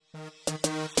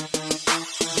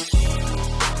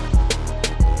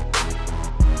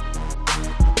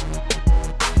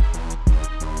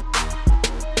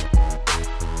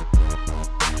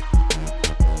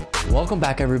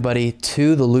Welcome back, everybody,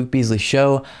 to the Luke Beasley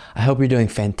Show. I hope you're doing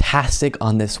fantastic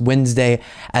on this Wednesday.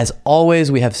 As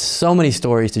always, we have so many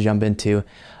stories to jump into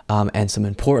and some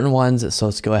important ones, so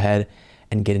let's go ahead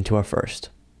and get into our first.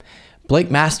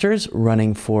 Blake Masters,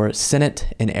 running for Senate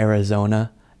in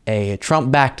Arizona, a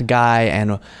Trump-backed guy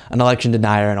and an election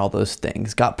denier and all those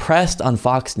things, got pressed on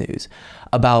Fox News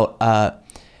about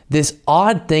this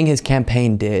odd thing his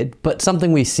campaign did, but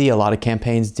something we see a lot of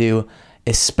campaigns do,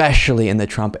 especially in the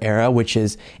Trump era, which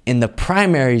is in the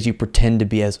primaries, you pretend to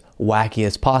be as wacky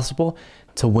as possible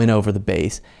to win over the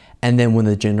base. And then when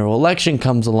the general election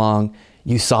comes along,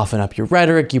 you soften up your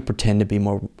rhetoric, you pretend to be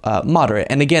more moderate.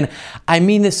 And again, I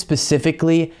mean this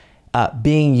specifically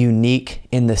being unique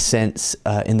in the sense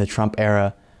in the Trump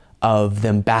era of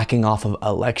them backing off of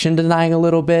election denying a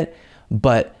little bit,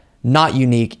 but not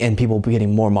unique in people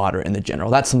getting more moderate in the general.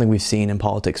 That's something we've seen in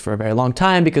politics for a very long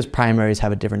time because primaries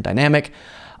have a different dynamic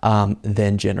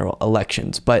than general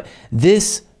elections. But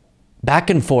this back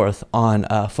and forth on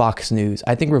Fox News,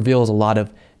 I think reveals a lot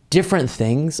of different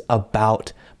things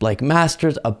about Blake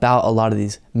Masters, about a lot of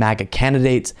these MAGA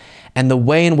candidates, and the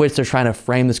way in which they're trying to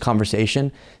frame this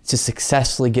conversation to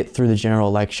successfully get through the general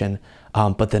election,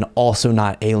 but then also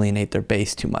not alienate their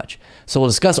base too much. So we'll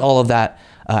discuss all of that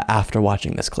after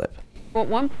watching this clip. At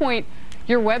one point,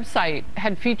 your website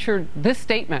had featured this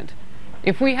statement: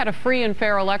 if we had a free and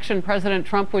fair election, President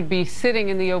Trump would be sitting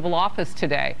in the Oval Office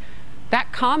today.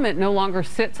 That comment no longer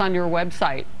sits on your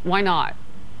website. Why not?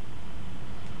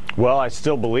 Well, I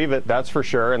still believe it, that's for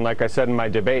sure. And like I said in my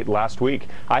debate last week,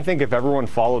 I think if everyone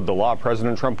followed the law,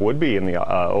 President Trump would be in the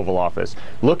Oval Office.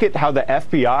 Look at how the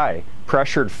FBI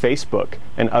pressured Facebook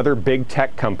and other big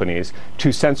tech companies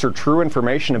to censor true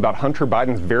information about Hunter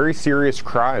Biden's very serious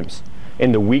crimes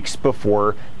in the weeks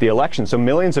before the election. So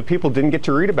millions of people didn't get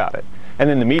to read about it. And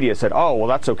then the media said, oh, well,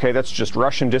 that's okay, that's just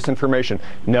Russian disinformation.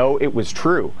 No, it was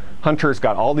true. Hunter's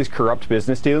got all these corrupt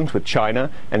business dealings with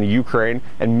China and the Ukraine,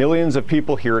 and millions of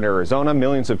people here in Arizona,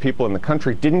 millions of people in the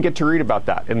country didn't get to read about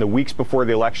that in the weeks before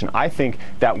the election. I think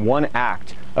that one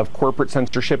act of corporate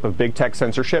censorship, of big tech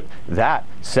censorship, that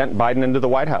sent Biden into the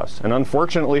White House. And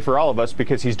unfortunately for all of us,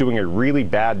 because he's doing a really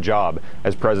bad job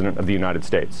as president of the United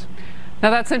States. Now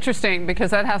that's interesting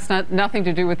because that has nothing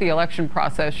to do with the election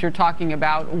process. You're talking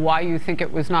about why you think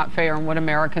it was not fair and what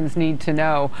Americans need to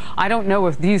know. I don't know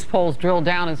if these polls drill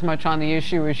down as much on the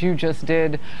issue as you just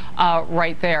did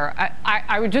right there.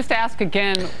 I would just ask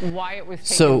again why it was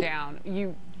taken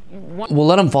down. We'll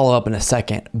let them follow up in a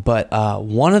second, but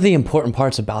one of the important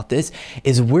parts about this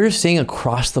is we're seeing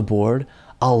across the board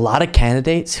a lot of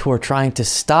candidates who are trying to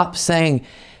stop saying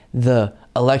the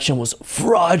election was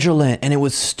fraudulent and it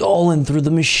was stolen through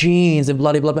the machines and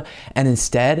blah, blah, blah, and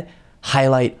instead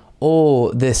highlight,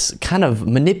 this kind of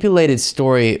manipulated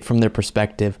story from their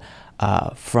perspective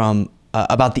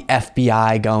about the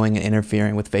FBI going and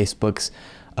interfering with Facebook's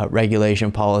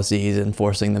regulation policies and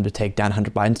forcing them to take down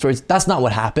Hunter Biden stories. That's not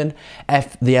what happened.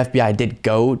 The FBI did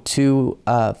go to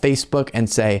Facebook and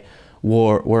say,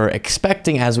 we're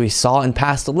expecting, as we saw in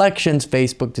past elections,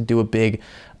 Facebook to do a big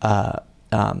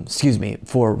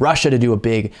for Russia to do a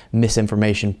big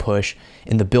misinformation push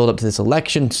in the build up to this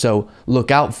election. So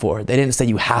look out for it. They didn't say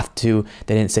you have to.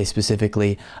 They didn't say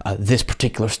specifically this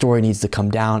particular story needs to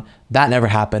come down. That never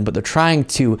happened. But they're trying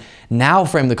to now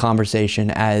frame the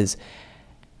conversation as,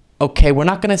 okay, we're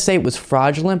not going to say it was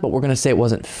fraudulent, but we're going to say it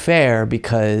wasn't fair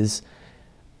because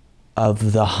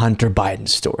of the Hunter Biden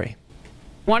story.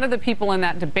 One of the people in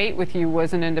that debate with you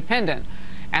was an independent.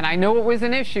 And I know it was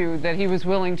an issue that he was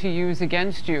willing to use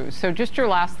against you. So just your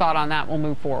last thought on that, we'll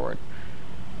move forward.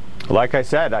 Like I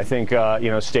said, I think,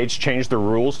 states changed the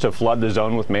rules to flood the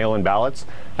zone with mail-in ballots.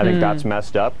 I think that's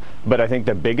messed up. But I think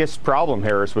the biggest problem,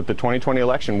 Harris, with the 2020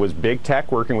 election was big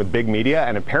tech working with big media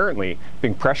and apparently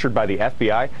being pressured by the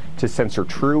FBI to censor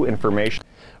true information.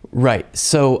 Right.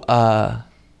 So,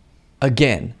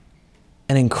 again,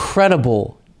 an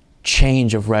incredible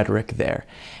change of rhetoric there.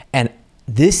 And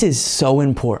this is so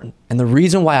important. And the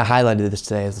reason why I highlighted this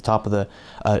today as the top of the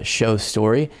show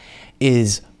story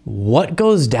is what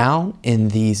goes down in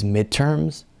these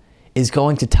midterms is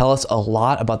going to tell us a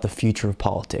lot about the future of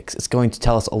politics. It's going to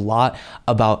tell us a lot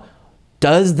about,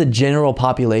 does the general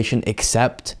population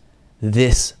accept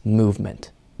this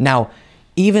movement? Now,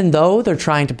 even though they're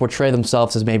trying to portray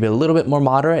themselves as maybe a little bit more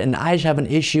moderate, and I just have an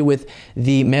issue with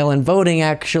the mail-in voting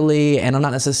actually, and I'm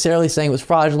not necessarily saying it was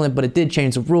fraudulent, but it did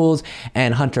change the rules,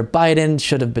 and Hunter Biden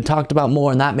should have been talked about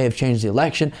more, and that may have changed the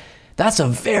election. That's a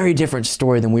very different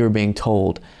story than we were being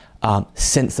told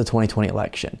since the 2020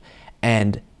 election.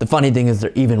 And the funny thing is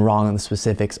they're even wrong on the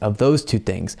specifics of those two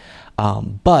things,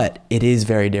 but it is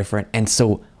very different. And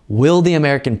so will the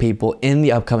American people in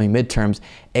the upcoming midterms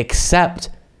accept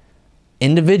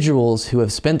individuals who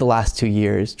have spent the last 2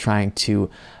 years trying to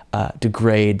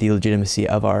degrade the legitimacy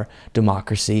of our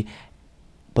democracy,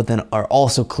 but then are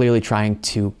also clearly trying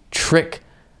to trick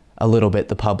a little bit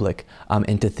the public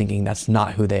into thinking that's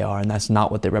not who they are and that's not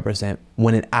what they represent,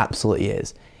 when it absolutely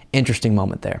is. Interesting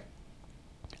moment there.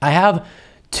 I have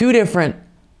two different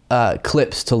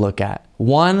clips to look at.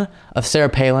 One of Sarah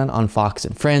Palin on Fox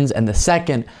and Friends, and the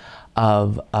second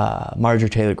of Marjorie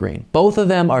Taylor Greene. Both of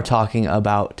them are talking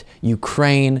about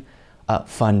Ukraine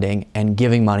funding and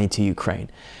giving money to Ukraine.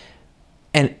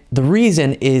 And the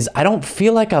reason is I don't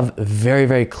feel like I've very,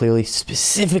 very clearly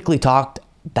specifically talked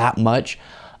that much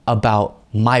about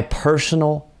my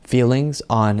personal feelings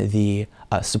on the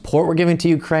support we're giving to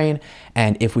Ukraine,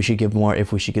 and if we should give more,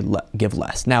 if we should give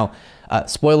less. Now,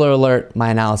 spoiler alert, my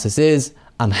analysis is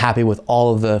I'm happy with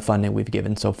all of the funding we've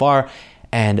given so far.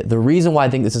 And the reason why I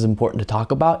think this is important to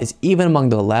talk about is even among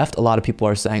the left, a lot of people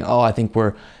are saying, oh, I think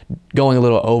we're going a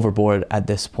little overboard at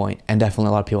this point. And definitely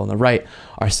a lot of people on the right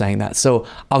are saying that. So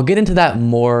I'll get into that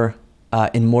more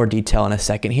in more detail in a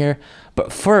second here.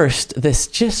 But first, this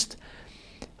just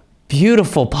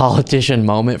beautiful politician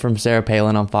moment from Sarah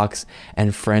Palin on Fox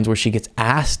and Friends, where she gets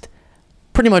asked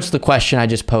pretty much the question I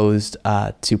just posed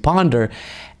to ponder,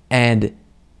 and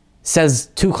says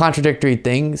two contradictory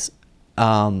things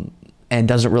and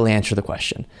doesn't really answer the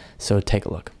question. So take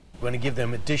a look. We're going to give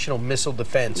them additional missile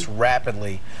defense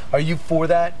rapidly. Are you for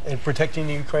that and protecting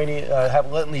the Ukrainian,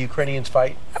 letting the Ukrainians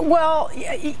fight? Well,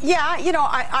 yeah, you know,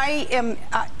 I am.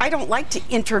 I don't like to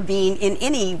intervene in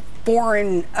any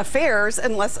foreign affairs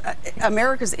unless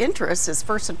America's interest is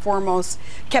first and foremost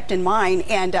kept in mind.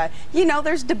 And, you know,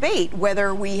 there's debate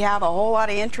whether we have a whole lot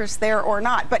of interest there or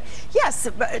not. But yes,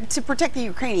 to protect the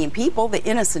Ukrainian people, the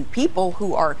innocent people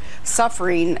who are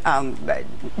suffering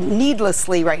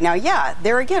needlessly right now. Yeah,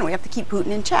 there again, we have to keep Putin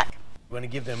in check. We're going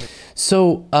to give them.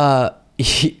 So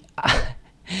she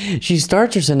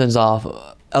starts her sentence off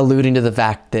alluding to the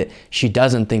fact that she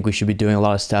doesn't think we should be doing a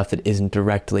lot of stuff that isn't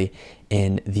directly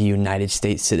in the United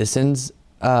States citizens'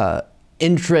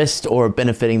 interest or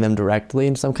benefiting them directly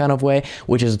in some kind of way,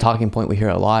 which is a talking point we hear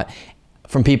a lot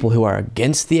from people who are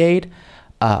against the aid,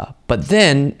 but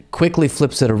then quickly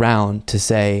flips it around to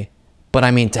say, but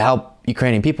I mean, to help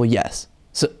Ukrainian people, yes.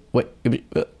 So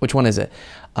which one is it?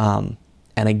 And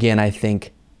again, I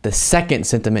think the second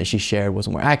sentiment she shared was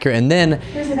more accurate. And then,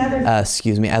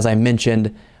 as I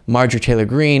mentioned, Marjorie Taylor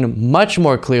Greene much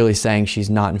more clearly saying she's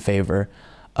not in favor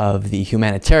of the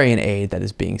humanitarian aid that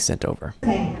is being sent over.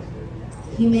 Okay.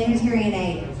 Humanitarian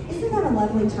aid. Isn't that a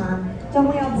lovely term?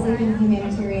 Don't we all believe in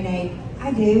humanitarian aid?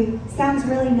 I do. Sounds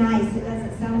really nice. It does.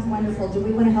 It sounds wonderful. Do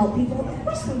we want to help people? Of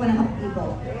course we want to help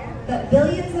people. But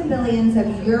billions and billions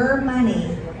of your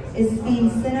money is being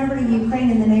sent over to Ukraine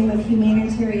in the name of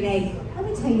humanitarian aid. Let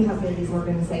me tell you how good these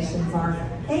organizations are.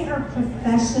 They are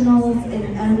professionals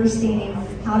in understanding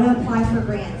how to apply for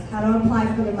grants, how to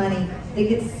apply for the money. They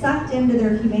get sucked into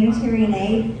their humanitarian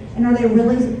aid, and are they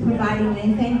really providing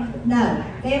anything? No,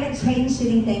 they haven't changed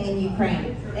anything in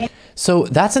Ukraine. So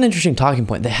that's an interesting talking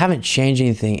point. They haven't changed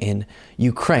anything in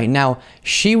Ukraine. Now,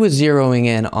 she was zeroing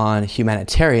in on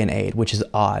humanitarian aid, which is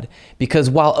odd, because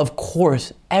while, of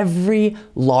course, every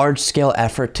large-scale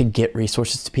effort to get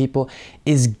resources to people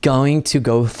is going to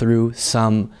go through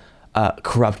some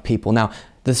corrupt people. Now,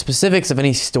 the specifics of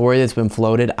any story that's been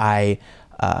floated, I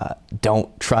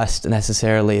don't trust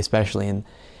necessarily, especially in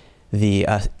the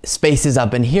spaces I've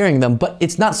been hearing them, but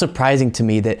it's not surprising to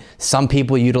me that some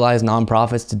people utilize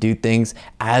nonprofits to do things,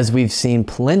 as we've seen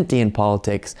plenty in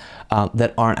politics,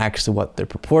 that aren't actually what they're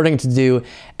purporting to do,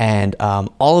 and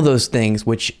all of those things,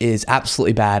 which is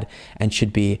absolutely bad and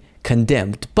should be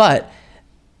condemned. But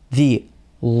the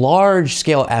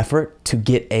large-scale effort to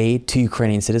get aid to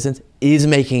Ukrainian citizens is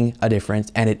making a difference,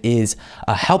 and it is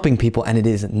helping people, and it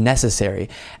is necessary.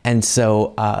 And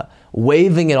so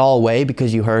waving it all away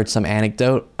because you heard some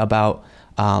anecdote about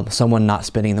someone not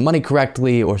spending the money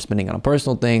correctly or spending on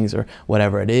personal things or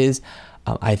whatever it is,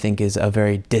 I think is a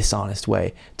very dishonest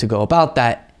way to go about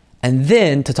that. And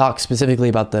then to talk specifically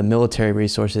about the military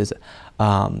resources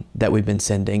that we've been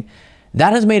sending,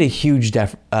 that has made a huge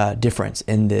difference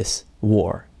in this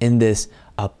war, in this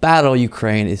battle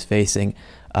Ukraine is facing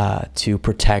to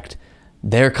protect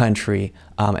their country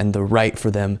and the right for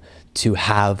them to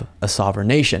have a sovereign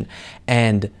nation.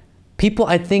 And people,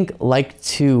 I think, like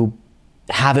to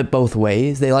have it both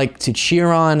ways. They like to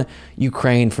cheer on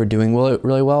Ukraine for doing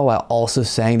really well while also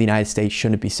saying the United States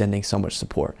shouldn't be sending so much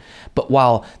support. But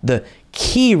while the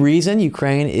key reason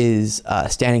Ukraine is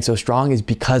standing so strong is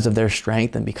because of their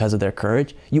strength and because of their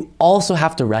courage, you also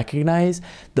have to recognize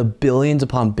the billions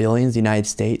upon billions the United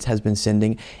States has been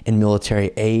sending in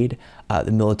military aid,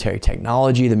 the military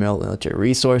technology, the military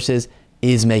resources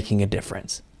is making a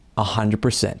difference,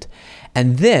 100%.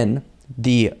 And then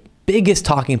the biggest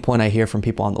talking point I hear from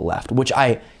people on the left, which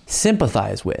I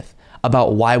sympathize with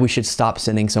about why we should stop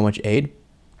sending so much aid,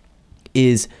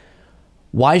 is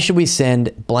why should we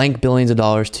send blank billions of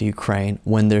dollars to Ukraine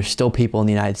when there's still people in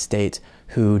the United States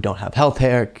who don't have health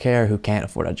care, who can't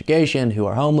afford education, who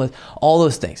are homeless, all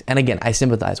those things. And again, I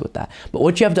sympathize with that. But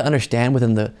what you have to understand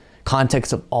within the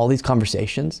context of all these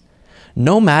conversations,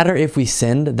 no matter if we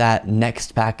send that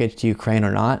next package to Ukraine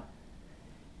or not,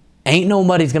 ain't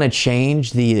nobody's gonna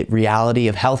change the reality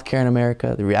of healthcare in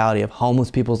America, the reality of homeless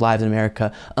people's lives in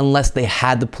America, unless they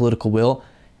had the political will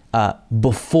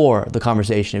before the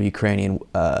conversation of Ukrainian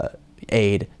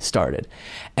aid started.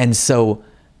 And so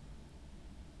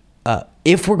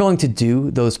if we're going to do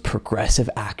those progressive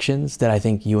actions that I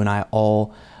think you and I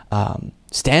all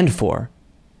stand for,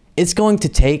 it's going to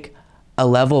take a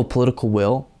level of political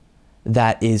will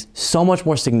that is so much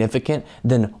more significant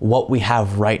than what we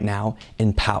have right now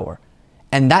in power.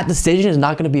 And that decision is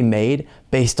not going to be made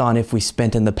based on if we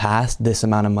spent in the past this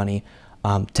amount of money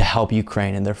to help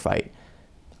Ukraine in their fight.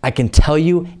 I can tell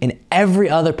you in every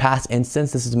other past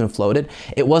instance this has been floated,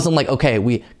 it wasn't like, okay,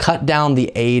 we cut down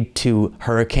the aid to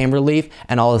hurricane relief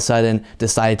and all of a sudden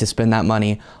decided to spend that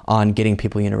money on getting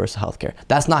people universal health care.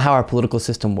 That's not how our political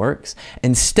system works.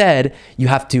 Instead, you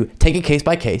have to take it case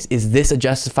by case. Is this a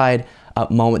justified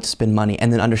moment to spend money?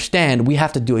 And then understand we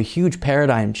have to do a huge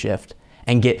paradigm shift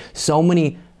and get so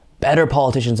many better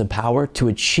politicians in power to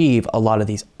achieve a lot of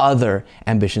these other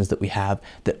ambitions that we have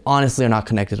that honestly are not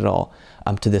connected at all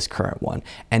to this current one.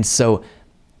 And so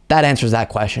that answers that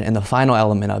question. And the final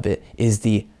element of it is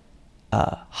the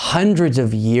hundreds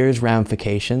of years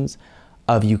ramifications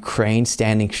of Ukraine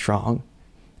standing strong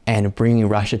and bringing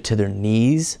Russia to their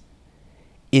knees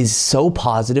is so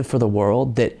positive for the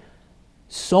world that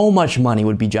so much money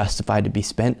would be justified to be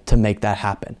spent to make that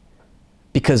happen.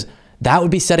 Because that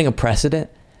would be setting a precedent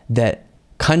that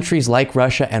countries like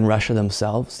Russia and Russia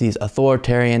themselves, these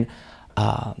authoritarian,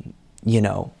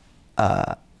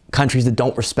 countries that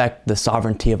don't respect the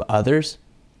sovereignty of others,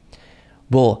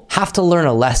 will have to learn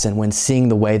a lesson when seeing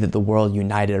the way that the world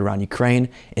united around Ukraine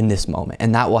in this moment.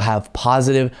 And that will have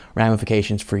positive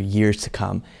ramifications for years to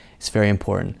come. It's very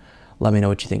important. Let me know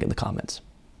what you think in the comments.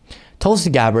 Tulsi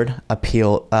Gabbard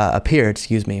appeared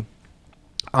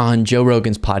on Joe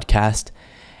Rogan's podcast.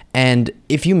 And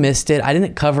if you missed it, I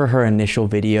didn't cover her initial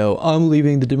video, I'm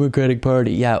leaving the Democratic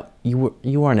Party. Yeah, you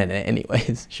weren't in it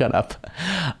anyways. Shut up.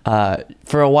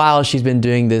 For a while, she's been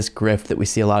doing this grift that we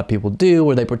see a lot of people do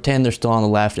where they pretend they're still on the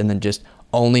left and then just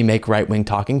only make right-wing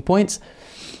talking points.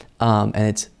 And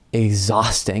it's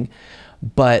exhausting.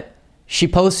 But she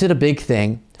posted a big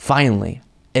thing, finally,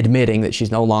 admitting that she's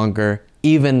no longer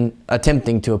even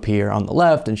attempting to appear on the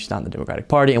left and she's not in the Democratic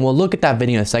Party. And we'll look at that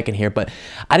video in a second here, but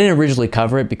I didn't originally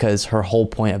cover it because her whole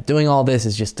point of doing all this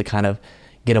is just to kind of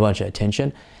get a bunch of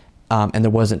attention. And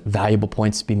there wasn't valuable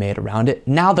points to be made around it.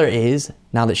 Now there is,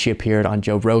 now that she appeared on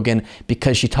Joe Rogan,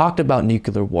 because she talked about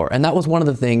nuclear war. And that was one of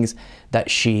the things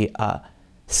that she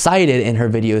cited in her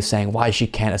video, saying why she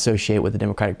can't associate with the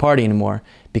Democratic Party anymore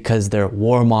because they're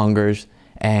warmongers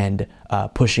and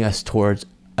pushing us towards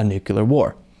a nuclear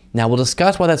war. Now, we'll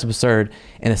discuss why that's absurd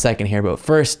in a second here, but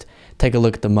first, take a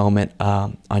look at the moment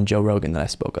on Joe Rogan that I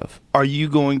spoke of. Are you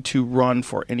going to run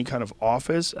for any kind of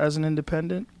office as an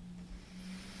independent?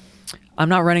 I'm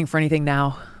not running for anything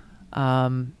now. I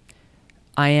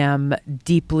am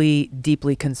deeply,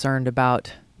 deeply concerned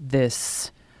about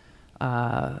this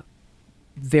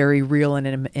very real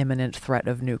and imminent threat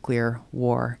of nuclear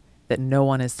war that no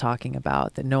one is talking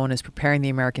about, that no one is preparing the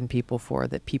American people for,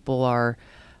 that people are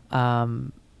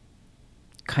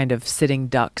kind of sitting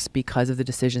ducks because of the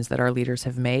decisions that our leaders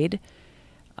have made.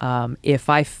 If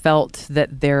I felt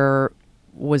that there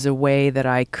was a way that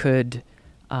I could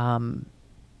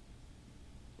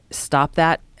stop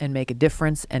that and make a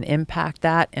difference and impact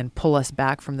that and pull us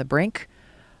back from the brink,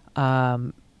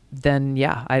 then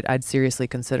yeah, I'd seriously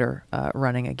consider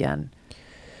running again.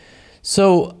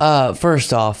 So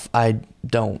first off, I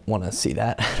don't want to see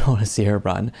that. I don't want to see her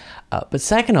run. But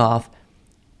second off,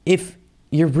 if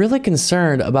you're really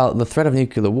concerned about the threat of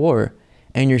nuclear war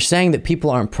and you're saying that people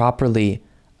aren't properly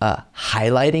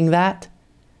highlighting that,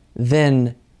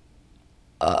 then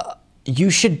you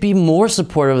should be more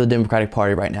supportive of the Democratic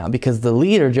Party right now, because the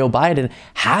leader, Joe Biden,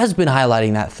 has been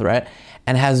highlighting that threat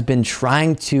and has been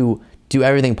trying to do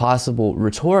everything possible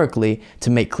rhetorically to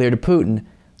make clear to Putin,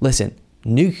 listen,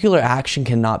 nuclear action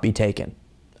cannot be taken.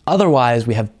 Otherwise,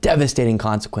 we have devastating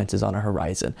consequences on our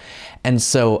horizon. And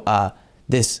so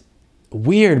this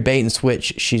weird bait and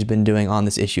switch she's been doing on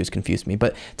this issue has confused me.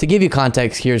 But to give you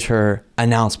context, here's her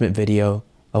announcement video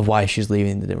of why she's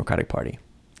leaving the Democratic Party.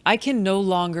 I can no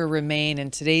longer remain in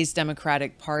today's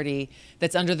Democratic Party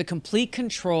that's under the complete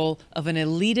control of an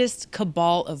elitist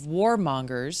cabal of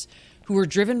warmongers who are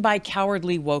driven by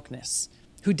cowardly wokeness,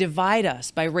 who divide us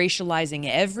by racializing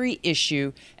every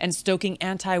issue and stoking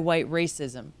anti-white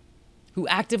racism, who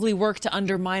actively work to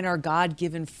undermine our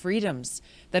God-given freedoms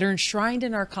that are enshrined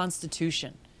in our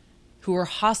Constitution, who are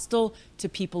hostile to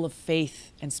people of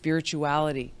faith and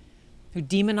spirituality, who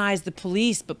demonize the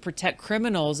police but protect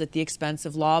criminals at the expense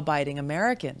of law-abiding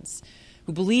Americans,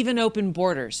 who believe in open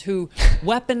borders, who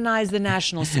weaponize the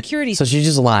national security So she's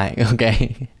just lying,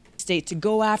 okay? State to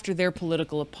go after their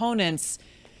political opponents.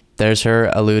 There's her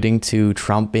alluding to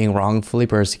Trump being wrongfully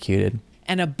persecuted.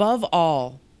 And above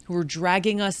all, who are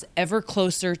dragging us ever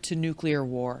closer to nuclear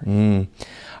war. All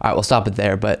right, we'll stop it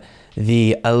there. But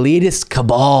the elitist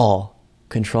cabal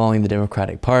controlling the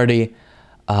Democratic Party,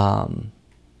 I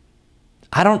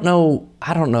don't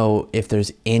know if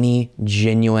there's any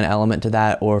genuine element to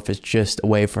that, or if it's just a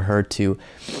way for her to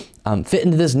fit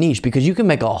into this niche, because you can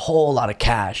make a whole lot of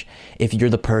cash if you're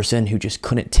the person who just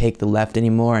couldn't take the left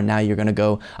anymore, and now you're going to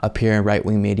go appear in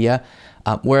right-wing media.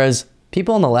 Whereas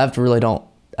people on the left really don't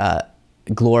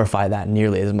glorify that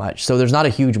nearly as much. So there's not a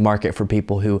huge market for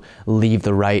people who leave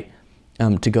the right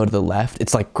to go to the left.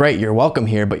 It's like, great, you're welcome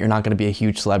here, but you're not going to be a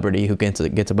huge celebrity who gets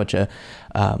a bunch of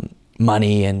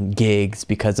money and gigs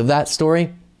because of that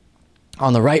story.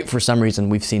 On the right, for some reason,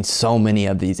 we've seen so many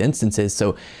of these instances.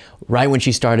 So right when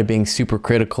she started being super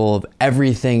critical of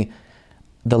everything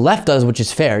the left does, which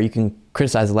is fair, you can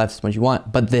criticize the left as much as you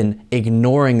want, but then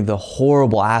ignoring the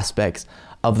horrible aspects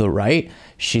of the right,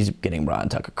 she's getting brought on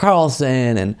Tucker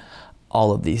Carlson and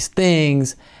all of these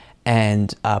things,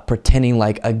 and pretending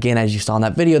like, again, as you saw in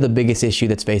that video, the biggest issue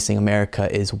that's facing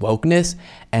America is wokeness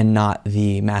and not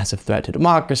the massive threat to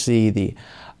democracy, the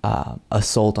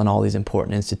assault on all these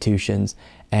important institutions,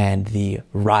 and the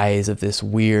rise of this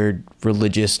weird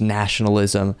religious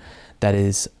nationalism that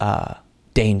is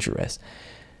dangerous.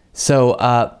 So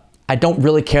I don't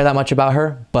really care that much about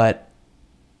her, but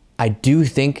I do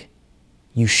think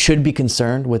you should be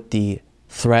concerned with the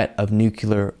threat of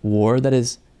nuclear war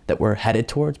that we're headed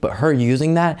towards. But her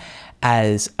using that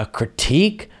as a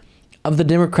critique of the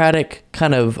Democratic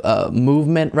kind of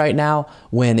movement right now,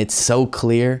 when it's so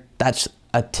clear that's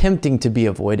attempting to be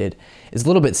avoided, is a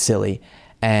little bit silly.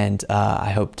 And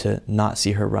I hope to not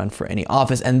see her run for any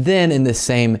office. And then in this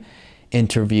same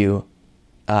interview,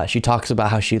 she talks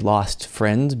about how she lost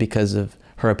friends because of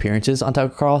her appearances on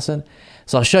Tucker Carlson.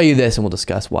 So I'll show you this and we'll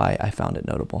discuss why I found it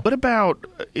notable. What about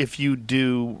if you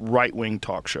do right-wing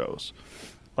talk shows?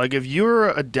 Like if you're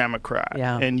a Democrat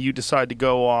and you decide to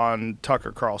go on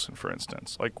Tucker Carlson, for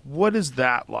instance, like what is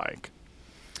that like?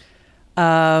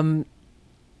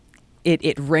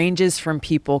 It ranges from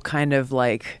people kind of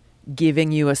like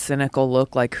giving you a cynical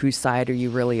look, like whose side are you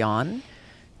really on,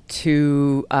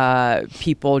 to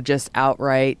people just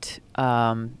outright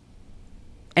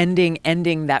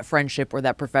ending that friendship or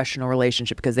that professional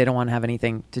relationship because they don't want to have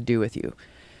anything to do with you.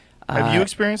 Have you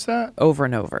experienced that? Over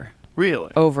and over.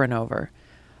 Really? Over and over.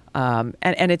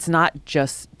 And it's not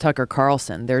just Tucker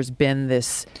Carlson. There's been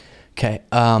this... Okay.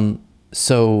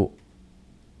 So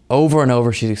over and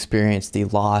over, she's experienced the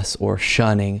loss or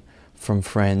shunning from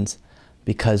friends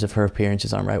because of her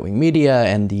appearances on right-wing media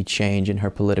and the change in her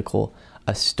political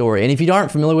story. And if you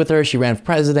aren't familiar with her, she ran for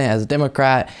president as a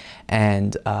Democrat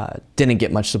and didn't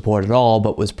get much support at all,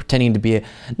 but was pretending to be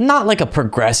not like a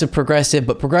progressive,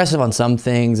 but progressive on some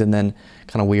things and then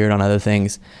kind of weird on other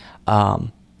things.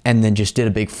 And then just did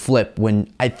a big flip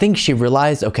when I think she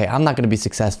realized, okay, I'm not going to be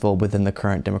successful within the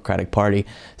current Democratic Party.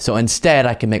 So instead,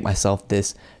 I can make myself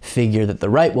this figure that the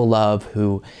right will love,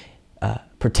 who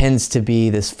pretends to be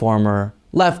this former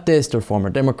leftist or former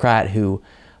Democrat who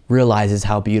realizes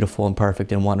how beautiful and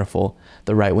perfect and wonderful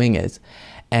the right wing is.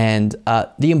 And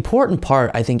the important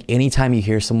part, I think, anytime you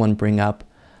hear someone bring up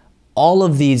all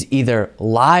of these either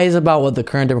lies about what the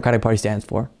current Democratic Party stands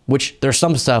for, which there's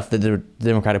some stuff that the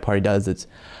Democratic Party does that's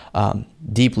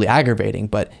deeply aggravating,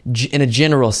 but in a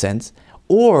general sense,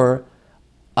 or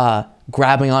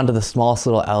grabbing onto the smallest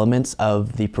little elements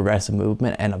of the progressive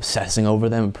movement and obsessing over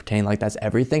them and pretending like that's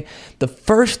everything. The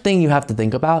first thing you have to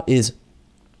think about is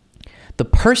the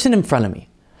person in front of me.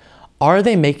 are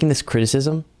they making this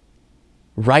criticism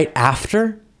right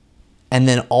after and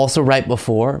then also right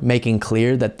before making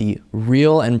clear that the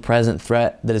real and present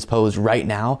threat that is posed right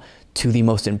now to the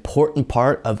most important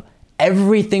part of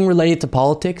everything related to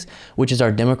politics, which is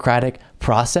our democratic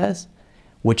process,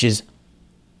 which is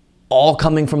all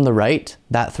coming from the right,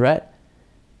 that threat?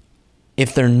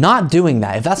 If they're not doing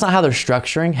that, if that's not how they're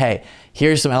structuring, hey,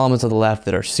 here's some elements of the left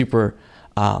that are super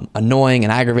annoying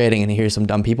and aggravating, and here's some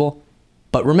dumb people.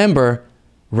 But remember,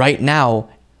 right now,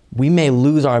 we may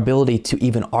lose our ability to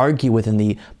even argue within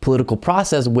the political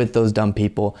process with those dumb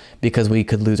people because we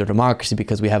could lose our democracy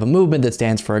because we have a movement that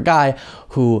stands for a guy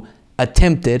who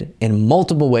attempted in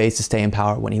multiple ways to stay in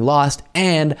power when he lost,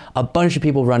 and a bunch of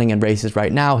people running in races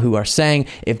right now who are saying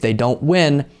if they don't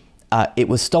win, it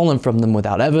was stolen from them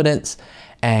without evidence,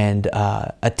 and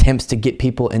attempts to get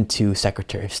people into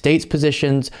Secretary of State's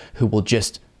positions who will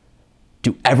just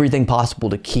do everything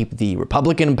possible to keep the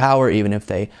Republican in power, even if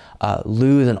they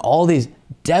lose, and all these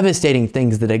devastating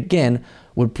things that, again,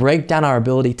 would break down our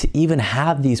ability to even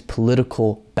have these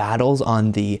political battles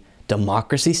on the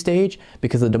democracy stage,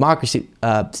 because the democracy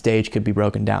stage could be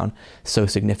broken down so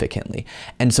significantly.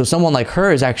 And so someone like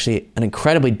her is actually an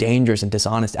incredibly dangerous and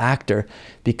dishonest actor,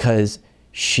 because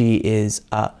she is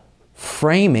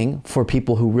framing for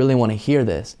people who really want to hear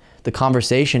this, the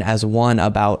conversation as one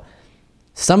about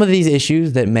some of these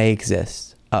issues that may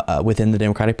exist within the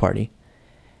Democratic Party,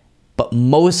 but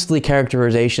mostly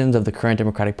characterizations of the current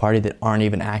Democratic Party that aren't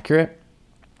even accurate,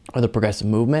 or the progressive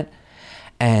movement,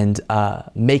 and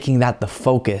making that the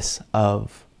focus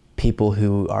of people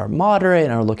who are moderate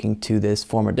and are looking to this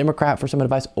former Democrat for some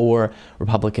advice, or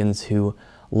Republicans who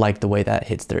like the way that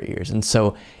hits their ears. And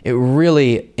so it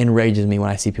really enrages me when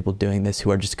I see people doing this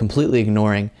who are just completely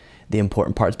ignoring the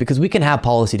important parts, because we can have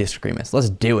policy disagreements. Let's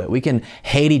do it. We can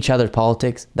hate each other's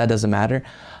politics. That doesn't matter.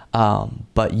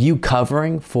 But you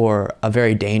covering for a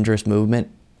very dangerous movement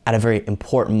at a very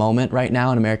important moment right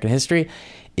now in American history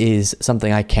is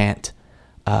something I can't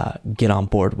get on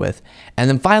board with. And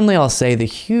then finally, I'll say the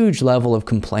huge level of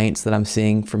complaints that I'm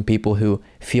seeing from people who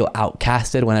feel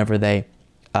outcasted whenever they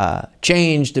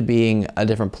change to being a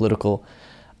different political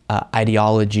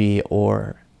ideology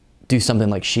or do something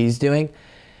like she's doing.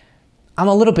 I'm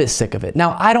a little bit sick of it.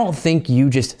 Now, I don't think you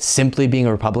just simply being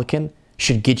a Republican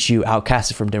should get you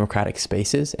outcasted from Democratic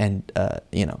spaces and,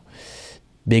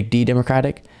 big D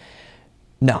Democratic.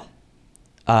 No.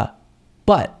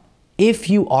 But if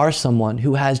you are someone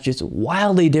who has just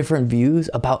wildly different views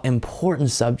about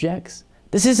important subjects,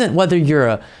 this isn't whether you're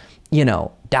a,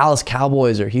 Dallas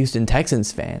Cowboys or Houston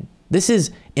Texans fan. This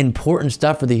is important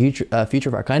stuff for the future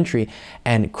of our country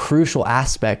and crucial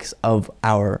aspects of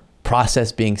our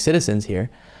process being citizens here.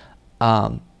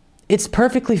 It's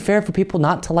perfectly fair for people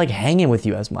not to like hanging with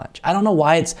you as much. I don't know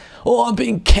why it's, I'm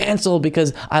being canceled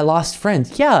because I lost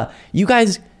friends. Yeah, you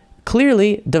guys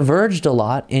clearly diverged a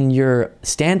lot in your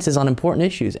stances on important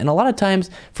issues. And a lot of times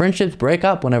friendships break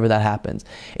up whenever that happens.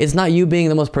 It's not you being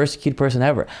the most persecuted person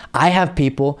ever. I have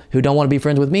people who don't want to be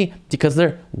friends with me because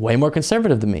they're way more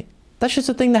conservative than me. That's just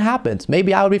a thing that happens.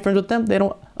 Maybe I would be friends with them. They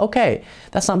don't. Okay.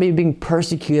 That's not me being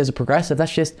persecuted as a progressive.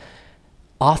 That's just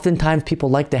oftentimes people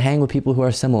like to hang with people who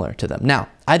are similar to them. Now,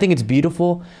 I think it's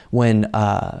beautiful when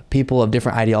people of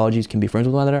different ideologies can be friends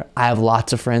with one another. I have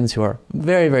lots of friends who are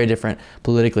very, very different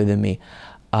politically than me,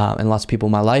 and lots of people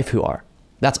in my life who are.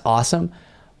 That's awesome.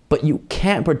 But you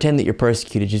can't pretend that you're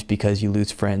persecuted just because you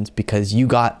lose friends, because you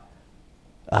got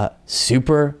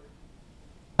super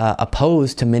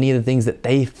opposed to many of the things that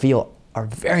they feel are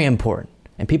very important.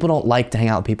 And people don't like to hang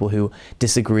out with people who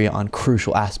disagree on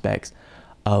crucial aspects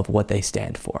of what they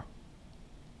stand for.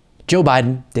 Joe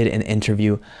Biden did an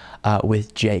interview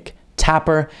with Jake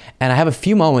Tapper, and I have a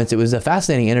few moments. It was a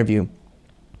fascinating interview.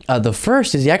 The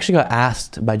first is he actually got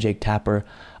asked by Jake Tapper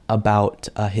about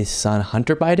his son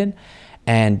Hunter Biden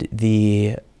and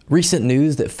the recent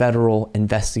news that federal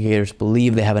investigators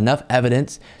believe they have enough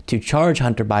evidence to charge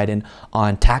Hunter Biden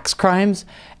on tax crimes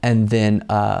and then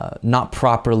not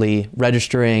properly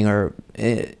registering or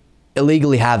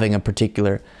illegally having a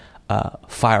particular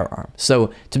firearm.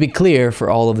 So to be clear for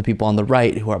all of the people on the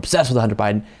right who are obsessed with Hunter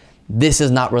Biden, this is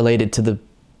not related to the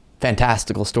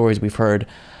fantastical stories we've heard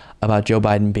about Joe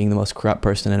Biden being the most corrupt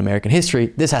person in American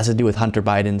history. This has to do with Hunter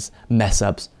Biden's mess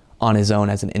ups on his own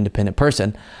as an independent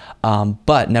person.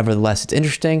 But nevertheless, it's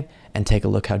interesting, and take a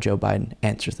look how Joe Biden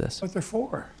answers this. What they're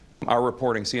for. Our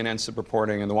reporting, CNN's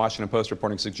reporting, and the Washington Post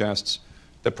reporting suggests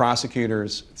that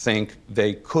prosecutors think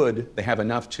they have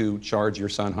enough to charge your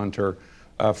son Hunter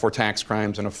for tax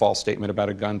crimes and a false statement about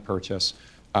a gun purchase.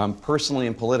 Personally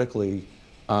and politically,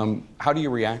 how do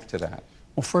you react to that?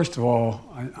 Well, first of all,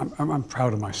 I'm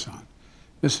proud of my son.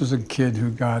 This is a kid who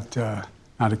got,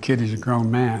 not a kid, he's a grown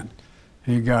man.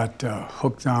 He got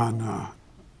hooked on,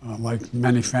 like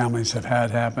many families have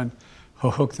had happen,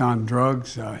 hooked on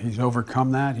drugs. He's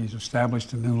overcome that. He's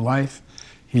established a new life.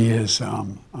 He is,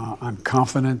 I'm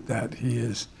confident that he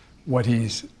is, what he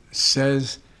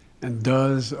says and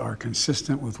does are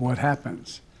consistent with what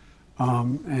happens.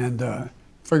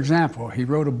 For example, he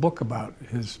wrote a book about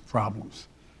his problems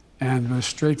and was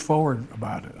straightforward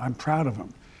about it. I'm proud of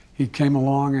him. He came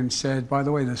along and said, by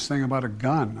the way, this thing about a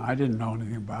gun, I didn't know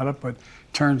anything about it, but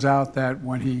turns out that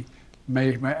when he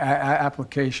made an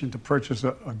application to purchase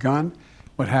a gun,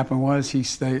 what happened was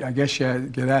I guess you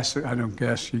get asked, I don't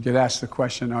guess, you get asked the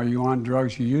question, are you on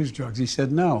drugs, you use drugs? He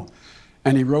said no.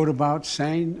 And he wrote about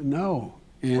saying no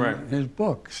in his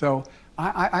book. So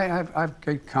I have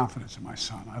great confidence in my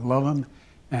son. I love him,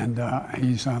 and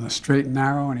he's on the straight and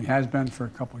narrow, and he has been for a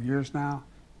couple of years now.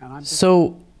 And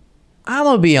So I'm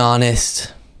going to be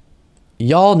honest.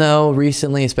 Y'all know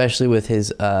recently, especially with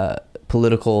his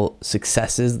political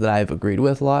successes that I've agreed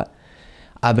with a lot,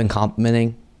 I've been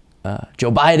complimenting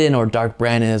Joe Biden, or Dark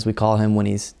Brandon as we call him when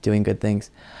he's doing good things.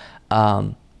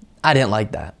 I didn't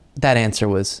like that. That answer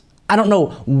was, I don't know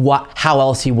how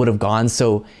else he would have gone.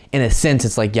 So in a sense,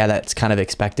 it's like, yeah, that's kind of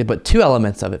expected. But two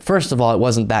elements of it. First of all, it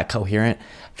wasn't that coherent.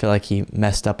 I feel like he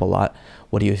messed up a lot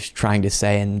what he was trying to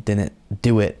say and didn't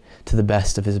do it to the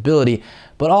best of his ability.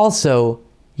 But also,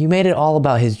 you made it all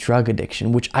about his drug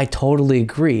addiction, which I totally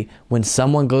agree. When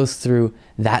someone goes through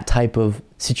that type of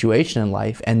situation in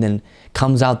life and then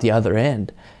comes out the other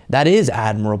end, that is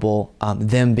admirable,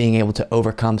 them being able to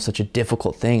overcome such a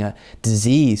difficult thing, a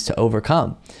disease to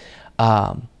overcome.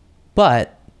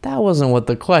 But that wasn't what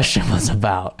the question was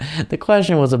about. The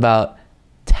question was about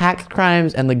tax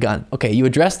crimes and the gun. Okay, you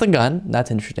addressed the gun.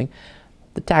 That's interesting.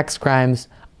 The tax crimes,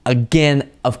 again,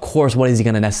 of course, what is he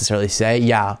going to necessarily say?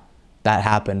 Yeah, that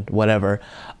happened, whatever.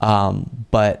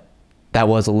 But that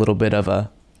was a little bit of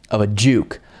a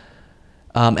juke.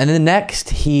 And then next,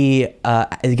 he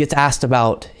gets asked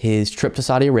about his trip to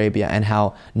Saudi Arabia and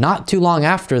how not too long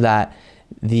after that,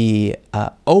 the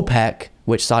OPEC,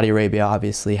 which Saudi Arabia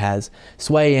obviously has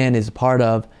sway in, is a part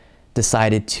of,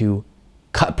 decided to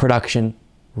cut production,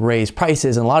 raise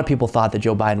prices. And a lot of people thought that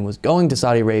Joe Biden was going to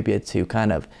Saudi Arabia to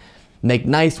kind of make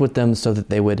nice with them so that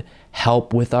they would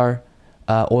help with our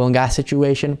oil and gas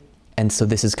situation. And so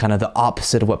this is kind of the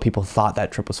opposite of what people thought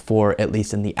that trip was for, at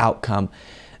least in the outcome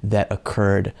that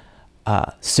occurred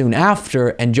soon after.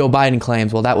 And Joe Biden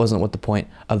claims, well, that wasn't what the point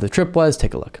of the trip was.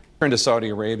 Take a look. Turn to Saudi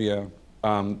Arabia.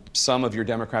 Some of your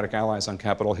Democratic allies on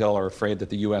Capitol Hill are afraid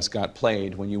that the U.S. got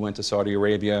played when you went to Saudi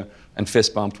Arabia and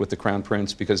fist bumped with the Crown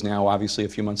Prince, because now, obviously, a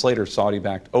few months later,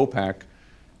 Saudi-backed OPEC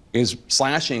is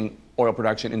slashing oil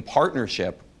production in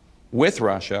partnership with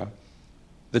Russia.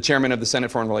 The chairman of the Senate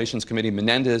Foreign Relations Committee,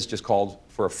 Menendez, just called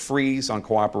for a freeze on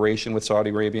cooperation with Saudi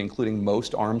Arabia, including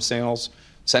most arms sales.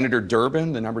 Senator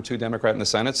Durbin, the number 2 Democrat in the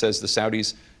Senate, says the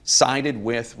Saudis sided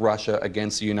with Russia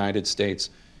against the United States.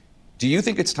 Do you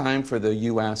think it's time for the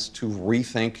U.S. to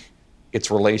rethink its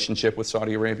relationship with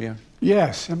Saudi Arabia?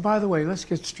 Yes, and by the way, let's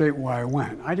get straight why I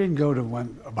went. I didn't go to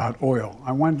one about oil.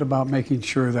 I went about making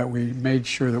sure that we made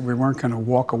sure that we weren't going to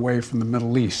walk away from the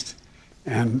Middle East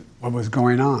and what was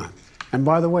going on. And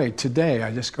by the way, today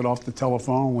I just got off the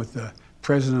telephone with the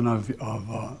president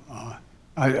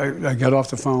I got off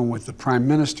the phone with the Prime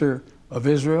Minister of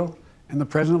Israel and the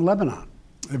President of Lebanon.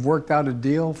 They've worked out a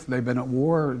deal. They've been at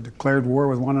war, declared war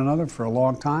with one another for a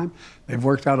long time. They've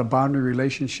worked out a boundary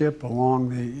relationship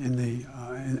along in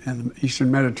the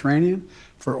Eastern Mediterranean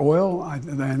for oil.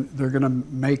 And they're going to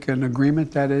make an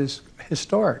agreement that is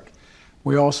historic.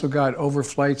 We also got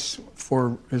overflights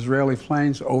for Israeli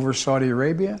planes over Saudi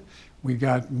Arabia. We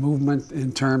got movement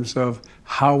in terms of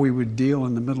how we would deal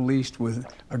in the Middle East with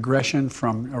aggression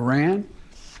from Iran.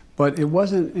 But it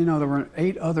wasn't, there were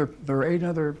eight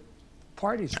other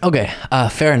parties. Okay,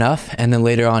 fair enough. And then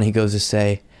later on, he goes to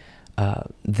say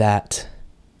that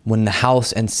when the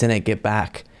House and Senate get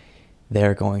back,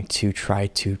 they're going to try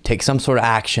to take some sort of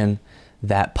action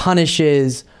that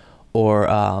punishes or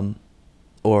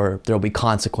there'll be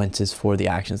consequences for the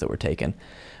actions that were taken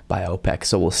by OPEC.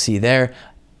 So we'll see there.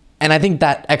 And I think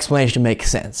that explanation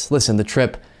makes sense. Listen, the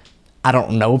trip, I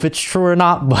don't know if it's true or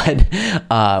not,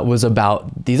 but was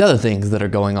about these other things that are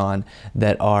going on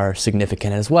that are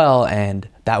significant as well. And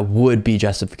that would be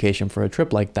justification for a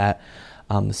trip like that.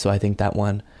 So I think that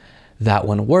one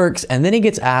works. And then he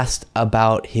gets asked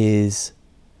about his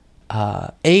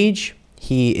age.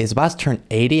 He is about to turn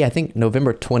 80. I think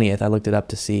November 20th. I looked it up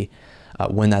to see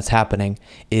when that's happening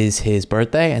is his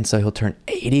birthday. And so he'll turn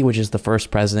 80, which is the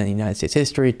first president in United States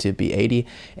history to be 80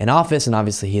 in office. And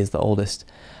obviously he is the oldest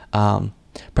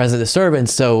president to serve. And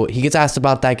so he gets asked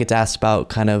about that, gets asked about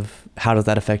kind of how does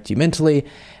that affect you mentally.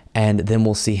 And then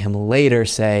we'll see him later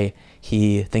say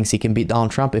he thinks he can beat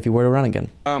Donald Trump if he were to run again.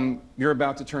 You're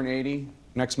about to turn 80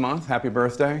 next month. Happy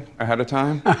birthday ahead of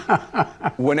time.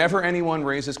 Whenever anyone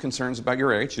raises concerns about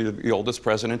your age, you're the oldest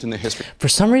president in the history. For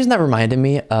some reason, that reminded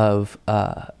me of,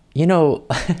 you know,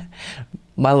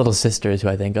 my little sister is who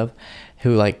I think of,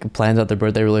 who like plans out their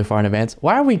birthday really far in advance.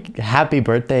 Why are we happy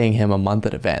birthdaying him a month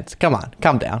in advance? Come on,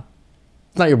 calm down.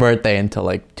 It's not your birthday until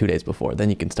like 2 days before. Then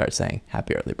you can start saying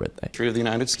happy early birthday. History of the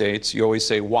United States, you always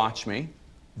say, watch me.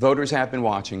 Voters have been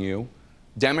watching you.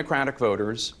 Democratic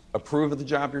voters approve of the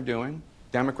job you're doing.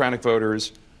 Democratic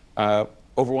voters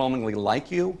overwhelmingly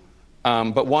like you.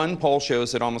 But one poll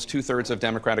shows that almost 2/3 of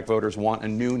Democratic voters want a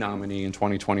new nominee in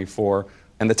 2024.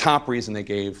 And the top reason they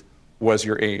gave was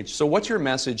your age. So what's your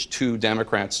message to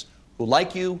Democrats who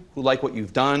like you, who like what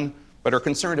you've done, but are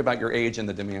concerned about your age and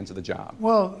the demands of the job?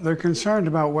 Well, they're concerned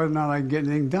about whether or not I can get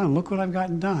anything done. Look what I've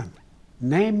gotten done.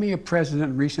 Name me a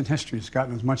president in recent history that's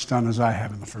gotten as much done as I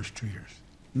have in the first 2 years.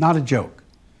 Not a joke.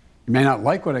 You may not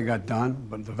like what I got done,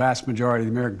 but the vast majority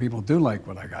of the American people do like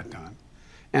what I got done.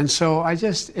 And so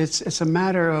it's a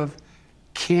matter of,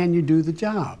 can you do the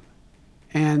job?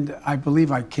 And I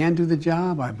believe I can do the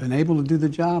job. I've been able to do the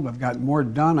job. I've gotten more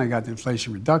done. I got the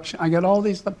Inflation Reduction. I got all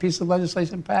these pieces of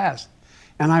legislation passed.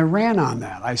 And I ran on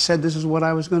that. I said this is what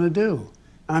I was going to do.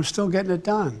 And I'm still getting it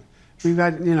done. We've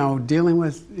got, you know, dealing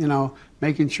with, you know,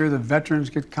 making sure the veterans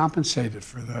get compensated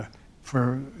for the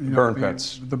burn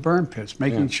pits. The burn pits,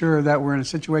 making sure that we're in a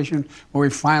situation where we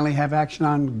finally have action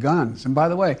on guns. And by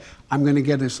the way, I'm going to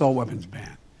get an assault weapons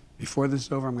ban. Before this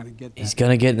is over, I'm going to get that. He's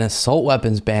going to get an assault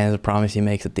weapons ban, is a promise he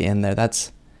makes at the end there.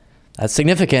 That's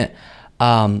significant.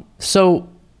 So,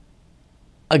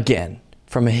 again,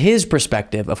 from his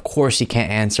perspective, of course he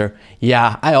can't answer,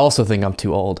 yeah, I also think I'm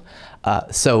too old.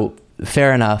 So,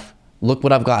 fair enough. Look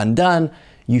what I've gotten done.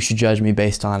 You should judge me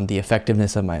based on the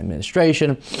effectiveness of my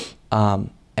administration.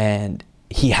 And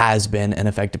he has been an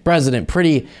effective president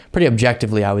pretty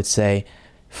objectively, I would say,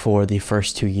 for the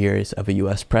first 2 years of a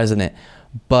U.S. president.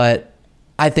 But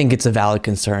I think it's a valid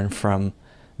concern from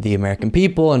the American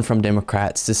people and from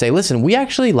Democrats to say, listen, we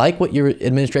actually like what your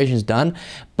administration's done,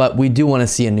 but we do want to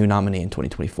see a new nominee in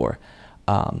 2024.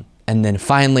 And then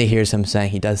finally, here's him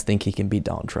saying he does think he can beat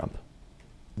Donald Trump.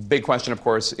 Big question, of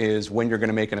course, is when you're going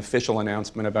to make an official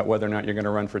announcement about whether or not you're going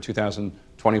to run for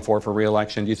 2024 for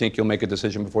re-election. Do you think you'll make a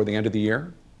decision before the end of the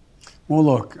year? Well,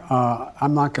 look,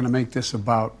 I'm not going to make this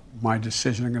about my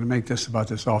decision. I'm going to make this about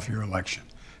this off-year election.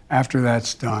 After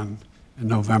that's done in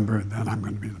November, then I'm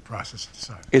going to be in the process of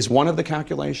deciding. Is one of the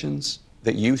calculations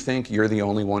that you think you're the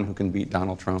only one who can beat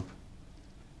Donald Trump?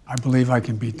 I believe I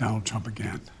can beat Donald Trump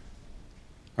again.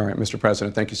 All right, Mr.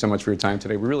 President, thank you so much for your time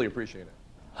today. We really appreciate it.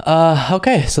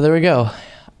 Okay, so there we go.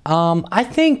 I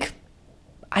think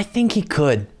he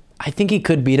could. I think he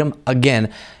could beat him.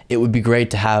 Again, it would be great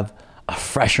to have a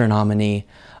fresher nominee,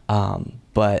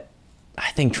 but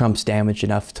I think Trump's damaged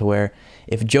enough to where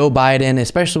if Joe Biden,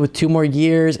 especially with 2 more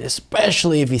years,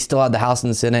 especially if he still had the House and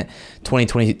the Senate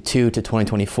 2022 to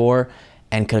 2024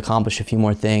 and could accomplish a few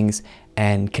more things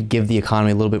and could give the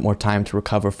economy a little bit more time to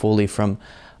recover fully from,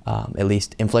 at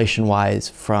least inflation-wise,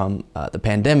 from the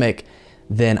pandemic,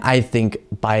 then I think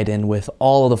Biden, with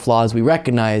all of the flaws we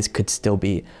recognize, could still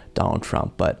be Donald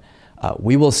Trump. But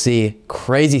we will see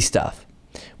crazy stuff.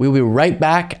 We will be right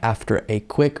back after a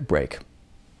quick break.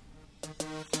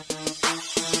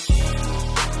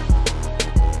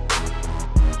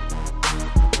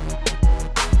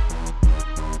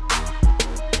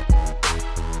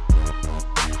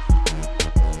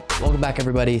 Welcome back,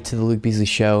 everybody, to the Luke Beasley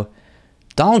Show.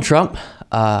 Donald Trump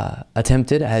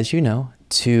attempted, as you know,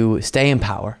 to stay in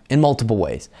power in multiple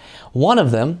ways. One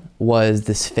of them was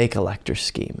this fake elector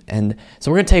scheme. And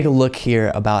so we're going to take a look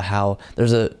here about how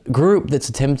there's a group that's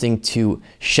attempting to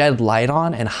shed light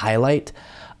on and highlight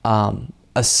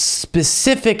a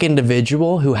specific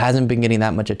individual who hasn't been getting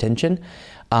that much attention,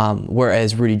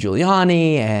 whereas Rudy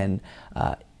Giuliani and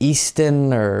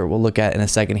Easton, or we'll look at in a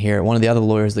second here, one of the other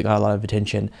lawyers that got a lot of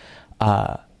attention,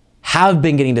 have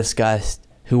been getting discussed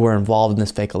who were involved in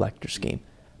this fake elector scheme.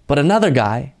 But another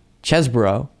guy,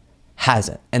 Chesebro,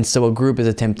 hasn't. And so a group is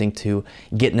attempting to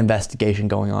get an investigation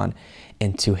going on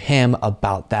into him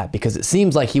about that, because it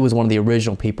seems like he was one of the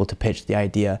original people to pitch the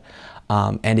idea.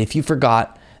 And if you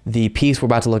forgot, the piece we're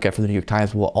about to look at from the New York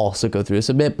Times will also go through this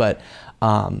a bit, but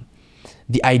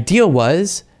the idea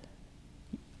was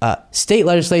state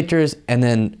legislatures and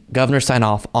then governors sign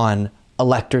off on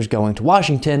electors going to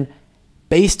Washington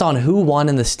based on who won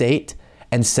in the state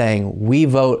and saying, we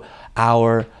vote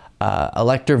our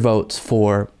elector votes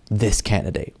for this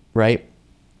candidate, right?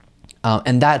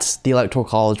 And that's the electoral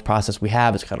college process we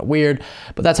have. It's kind of weird,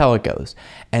 but that's how it goes.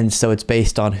 And so it's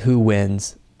based on who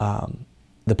wins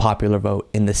the popular vote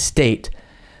in the state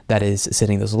that is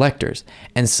sitting those electors.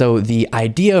 And so the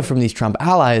idea from these Trump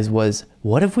allies was,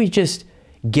 what if we just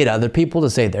get other people to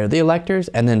say they're the electors?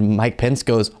 And then Mike Pence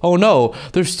goes, oh no,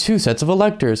 there's two sets of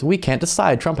electors. We can't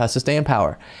decide. Trump has to stay in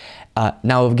power.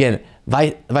 Now, again,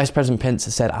 Vice President Pence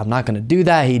said, I'm not going to do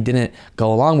that. He didn't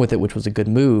go along with it, which was a good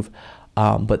move.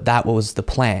 But that was the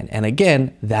plan. And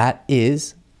again, that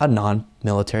is a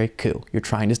non-military coup. You're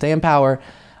trying to stay in power.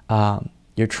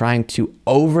 You're trying to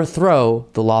overthrow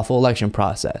the lawful election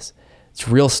process. It's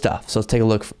real stuff. So let's take a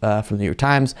look from the New York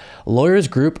Times. Lawyers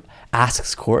group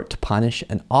asks court to punish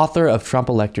an author of Trump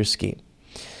electors scheme.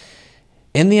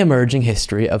 In the emerging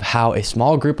history of how a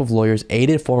small group of lawyers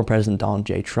aided former President Donald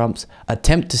J. Trump's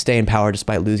attempt to stay in power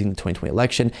despite losing the 2020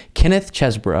 election, Kenneth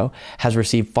Chesebro has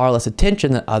received far less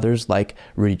attention than others like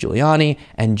Rudy Giuliani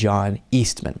and John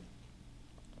Eastman.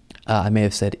 I may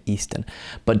have said Easton.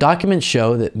 But documents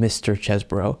show that Mr.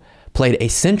 Chesebro played a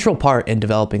central part in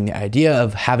developing the idea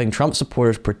of having Trump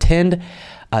supporters pretend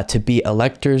to be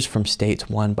electors from states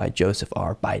won by Joseph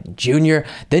R. Biden Jr.,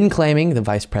 then claiming that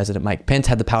Vice President Mike Pence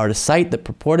had the power to cite the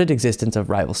purported existence of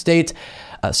rival slates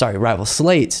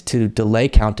to delay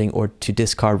counting or to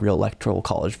discard real electoral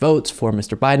college votes for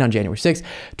Mr. Biden on January 6,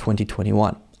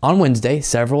 2021. On Wednesday,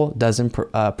 several dozen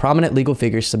prominent legal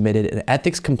figures submitted an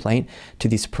ethics complaint to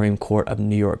the Supreme Court of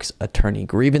New York's Attorney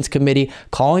Grievance Committee,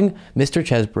 calling Mr.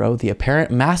 Chesebro the apparent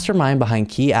mastermind behind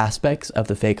key aspects of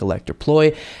the fake elector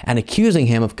ploy and accusing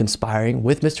him of conspiring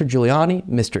with Mr. Giuliani,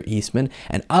 Mr. Eastman,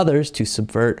 and others to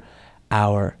subvert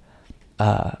our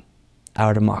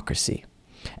democracy.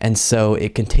 And so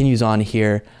it continues on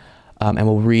here, and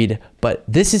we'll read, but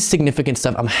this is significant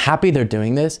stuff. I'm happy they're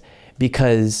doing this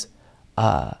because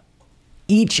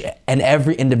each and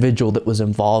every individual that was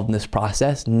involved in this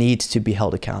process needs to be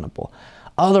held accountable.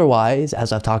 Otherwise,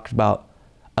 as I've talked about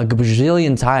a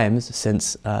gazillion times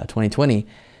since 2020,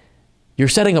 you're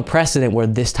setting a precedent where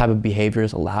this type of behavior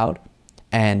is allowed,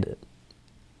 and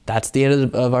that's the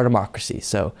end of our democracy.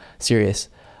 So serious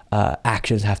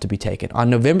actions have to be taken.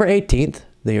 On November 18th,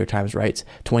 the New York Times writes,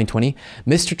 2020,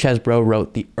 Mr. Chesebro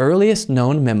wrote the earliest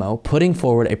known memo putting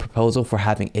forward a proposal for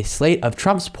having a slate of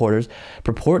Trump supporters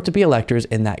purport to be electors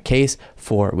in that case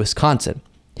for Wisconsin.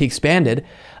 He expanded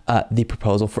the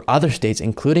proposal for other states,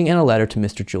 including in a letter to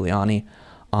Mr. Giuliani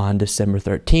on December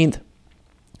 13th,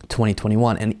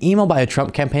 2021. An email by a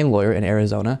Trump campaign lawyer in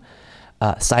Arizona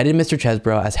cited Mr.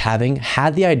 Chesebro as having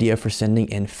had the idea for sending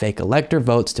in fake elector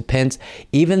votes to Pence,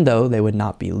 even though they would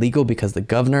not be legal because the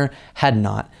governor had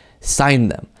not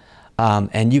signed them.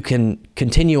 And you can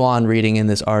continue on reading in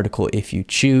this article if you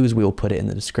choose. We will put it in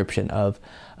the description of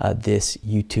this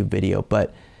YouTube video.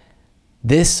 But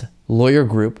this lawyer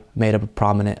group made up of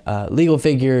prominent legal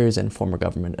figures and former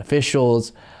government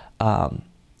officials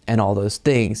and all those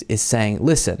things is saying,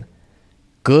 listen,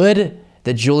 good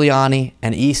that Giuliani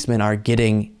and Eastman are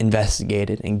getting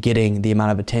investigated and getting the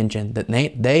amount of attention that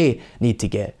they need to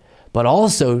get. But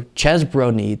also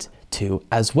Chesebro needs to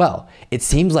as well. It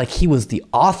seems like he was the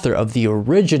author of the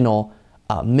original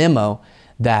memo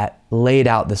that laid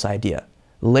out this idea,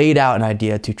 laid out an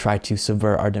idea to try to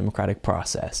subvert our democratic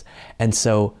process. And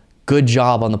so good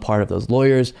job on the part of those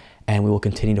lawyers, and we will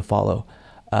continue to follow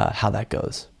how that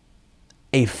goes.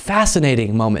 A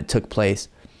fascinating moment took place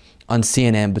on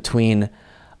CNN between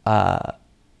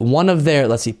one of their,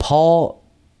 Paul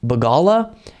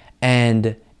Begala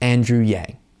and Andrew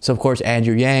Yang. So of course,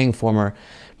 Andrew Yang, former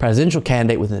presidential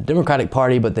candidate within the Democratic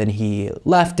Party, but then he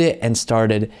left it and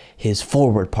started his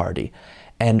Forward Party.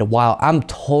 And while I'm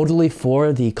totally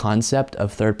for the concept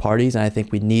of third parties, and I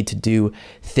think we need to do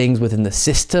things within the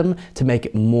system to make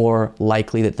it more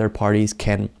likely that third parties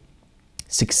can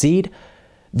succeed,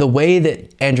 the way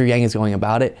that Andrew Yang is going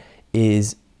about it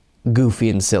is goofy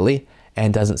and silly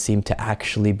and doesn't seem to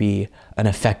actually be an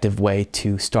effective way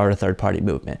to start a third-party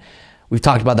movement. We've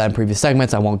talked about that in previous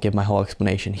segments. I won't give my whole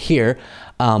explanation here,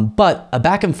 but a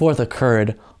back and forth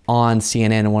occurred on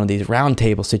CNN in one of these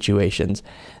roundtable situations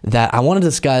that I want to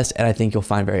discuss, and I think you'll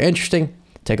find very interesting.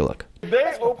 Take a look. If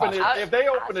they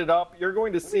open it up, you're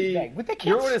going to see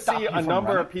a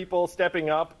number of people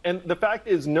stepping up, and the fact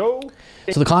is So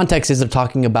the context is they're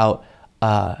talking about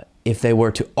if they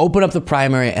were to open up the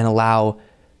primary and allow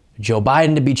Joe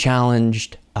Biden to be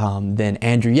challenged, then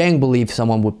Andrew Yang believed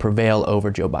someone would prevail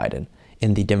over Joe Biden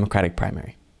in the Democratic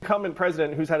primary. incumbent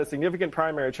president who's had a significant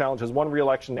primary challenge has won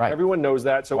re-election. Right. Everyone knows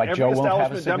that. So every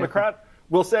establishment Democrat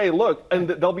will say, look, and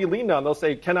they'll be leaned on. They'll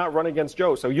say, cannot run against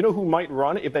Joe. So you know who might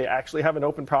run if they actually have an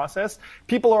open process?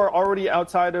 People are already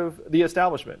outside of the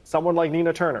establishment. Someone like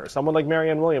Nina Turner, someone like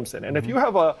Marianne Williamson. And if you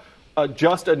have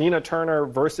just a Nina Turner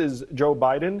versus Joe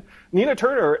Biden, Nina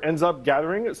Turner ends up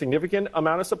gathering a significant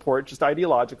amount of support just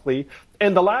ideologically.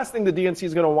 And the last thing the DNC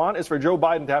is going to want is for Joe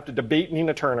Biden to have to debate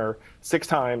Nina Turner 6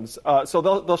 times. So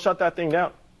they'll shut that thing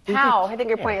down. How? I think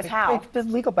your point is how. The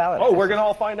legal ballot. Oh, we're going to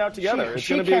all find out together. It's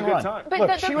going to be a good time. But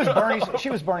look, she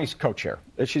was Bernie's co-chair.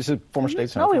 She's a former state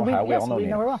senator from Ohio. We all know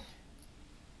Nina. Well.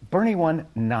 Bernie won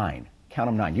 9. Count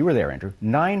them 9. You were there, Andrew.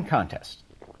 9 contests.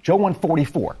 Joe won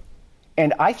 44.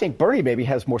 And I think Bernie maybe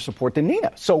has more support than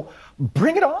Nina. So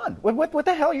bring it on. What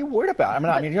the hell are you worried about?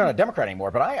 I mean, you're not a Democrat anymore,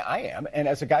 but I am. And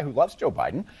as a guy who loves Joe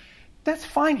Biden, that's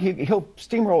fine. He'll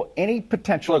steamroll any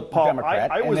potential Democrat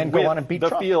and then go on and beat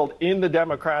Trump. Field in the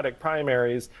Democratic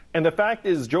primaries. And the fact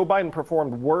is, Joe Biden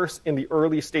performed worse in the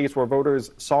early states where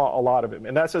voters saw a lot of him.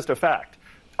 And that's just a fact.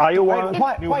 Iowa,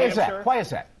 New Hampshire. Why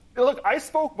is that? Look, I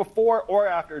spoke before or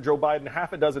after Joe Biden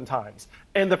half a dozen times.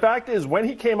 And the fact is, when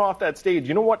he came off that stage,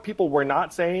 you know what people were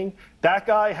not saying? That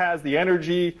guy has the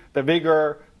energy, the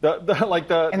vigor, and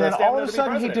then all of a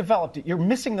sudden he developed it. You're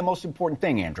missing the most important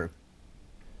thing, Andrew.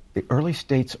 The early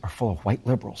states are full of white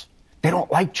liberals. They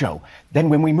don't like Joe. Then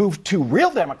when we moved to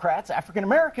real Democrats, African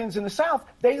Americans in the South,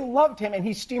 they loved him and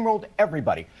he steamrolled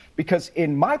everybody. Because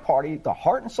in my party, the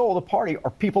heart and soul of the party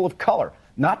are people of color,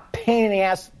 not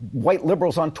pain-in-the-ass white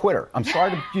liberals on Twitter. I'm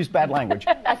sorry to use bad language.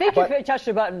 I think you touched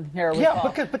a button here.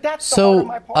 But that's the heart of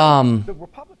my party. The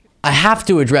Republicans. I have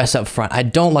to address up front, I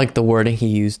don't like the wording he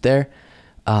used there.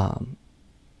 But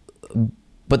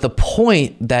the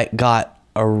point that got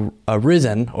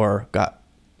arisen or got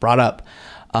brought up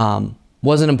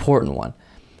was an important one.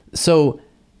 So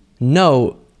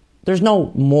no, there's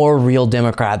no more real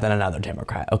Democrat than another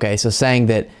Democrat. Okay, so saying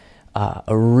that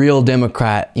a real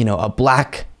Democrat, a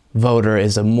black voter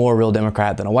is a more real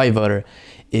Democrat than a white voter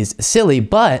is silly,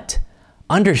 but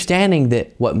understanding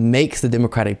that what makes the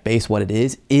Democratic base what it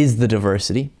is the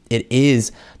diversity. It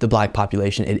is the black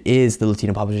population. It is the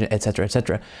Latino population, et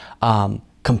cetera,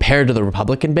 compared to the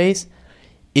Republican base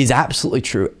is absolutely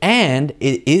true. And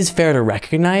it is fair to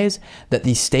recognize that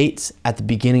the states at the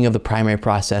beginning of the primary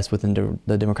process within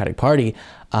the Democratic Party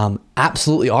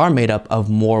absolutely are made up of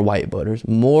more white voters,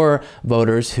 more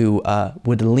voters who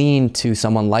would lean to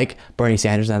someone like Bernie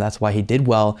Sanders, and that's why he did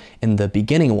well in the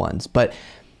beginning ones. But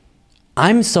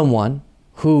I'm someone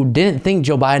who didn't think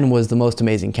Joe Biden was the most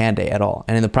amazing candidate at all,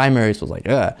 and in the primaries was like,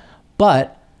 ugh.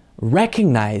 But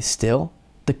recognize still,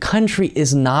 the country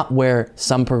is not where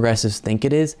some progressives think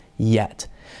it is yet.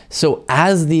 So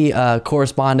as the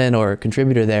correspondent or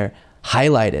contributor there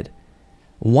highlighted,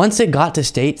 once it got to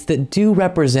states that do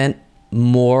represent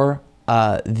more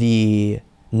the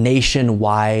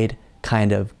nationwide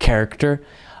kind of character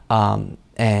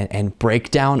and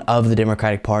breakdown of the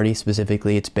Democratic Party,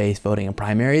 specifically its base voting and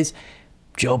primaries,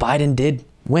 Joe Biden did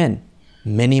win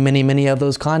many of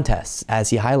those contests, as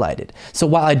he highlighted. So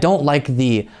while I don't like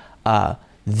the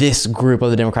this group of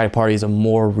the Democratic Party is a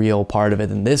more real part of it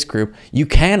than this group, you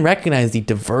can recognize the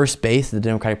diverse base that the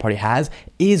Democratic Party has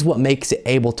is what makes it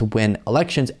able to win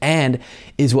elections and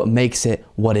is what makes it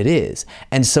what it is.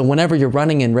 And so whenever you're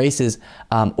running in races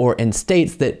or in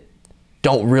states that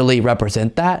don't really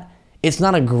represent that, it's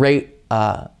not a great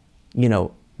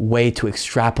way to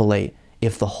extrapolate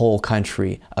if the whole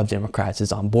country of Democrats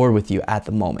is on board with you at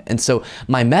the moment. And so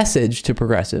my message to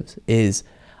progressives is,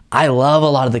 I love a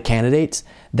lot of the candidates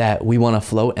that we want to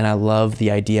float, and I love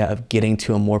the idea of getting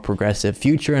to a more progressive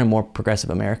future and a more progressive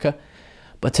America.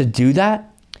 But to do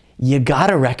that, you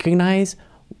gotta recognize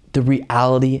the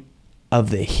reality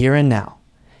of the here and now.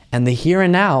 And the here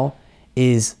and now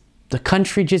is the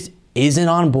country just isn't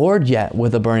on board yet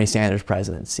with a Bernie Sanders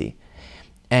presidency.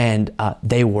 And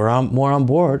they were more on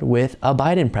board with a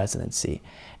Biden presidency.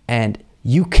 And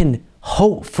you can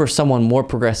hope for someone more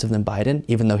progressive than Biden,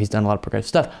 even though he's done a lot of progressive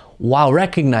stuff, while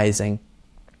recognizing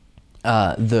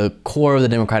the core of the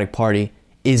Democratic Party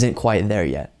isn't quite there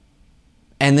yet.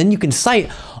 And then you can cite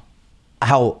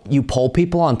how you poll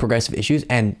people on progressive issues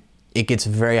and it gets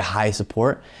very high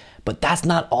support, but that's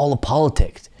not all of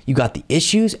politics. You got the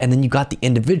issues and then you got the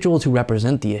individuals who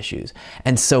represent the issues.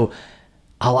 And so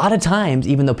a lot of times,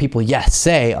 even though people,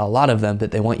 say a lot of them that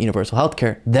they want universal health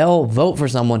care, they'll vote for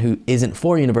someone who isn't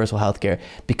for universal health care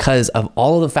because of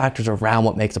all of the factors around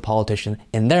what makes a politician,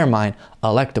 in their mind,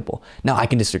 electable. Now, I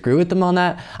can disagree with them on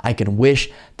that. I can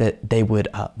wish that they would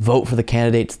vote for the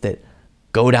candidates that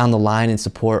go down the line and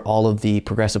support all of the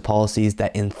progressive policies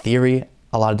that, in theory,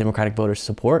 a lot of Democratic voters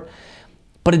support.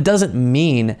 But it doesn't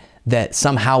mean that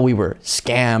somehow we were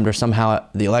scammed or somehow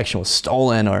the election was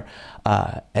stolen or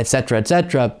et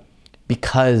cetera,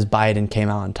 because Biden came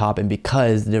out on top and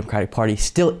because the Democratic Party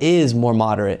still is more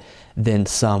moderate than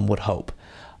some would hope.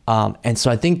 And so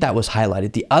I think that was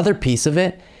highlighted. The other piece of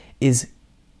it is,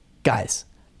 guys,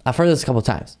 I've heard this a couple of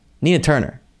times. Nina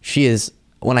Turner, she is,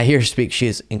 when I hear her speak, she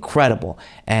is incredible.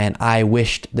 And I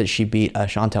wished that she beat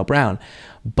Shontel Brown.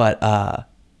 But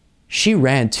she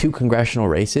ran 2 congressional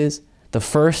races. The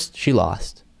first, she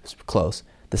lost. It was close.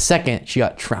 The second, she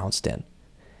got trounced in.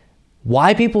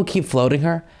 Why people keep floating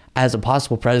her as a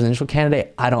possible presidential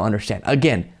candidate, I don't understand.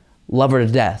 Again, love her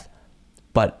to death,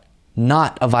 but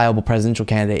not a viable presidential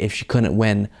candidate if she couldn't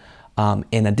win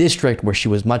in a district where she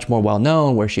was much more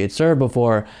well-known, where she had served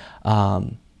before,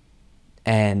 and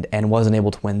wasn't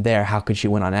able to win there. How could she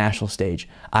win on a national stage?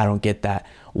 I don't get that.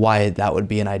 Why that would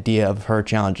be an idea of her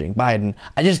challenging Biden.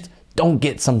 I just don't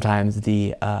get sometimes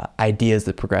the ideas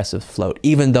that progressives float,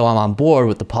 even though I'm on board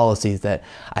with the policies that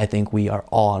I think we are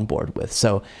all on board with.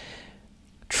 So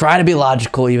try to be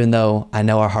logical, even though I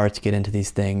know our hearts get into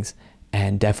these things,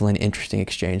 and definitely an interesting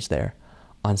exchange there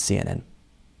on CNN.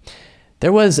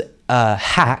 There was a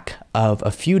hack of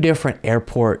a few different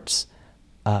airports'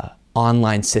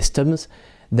 online systems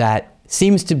that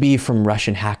seems to be from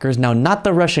Russian hackers. Now, not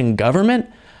the Russian government,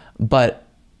 but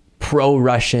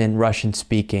pro-Russian,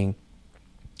 Russian-speaking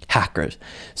hackers.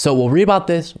 So we'll read about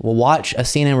this, we'll watch a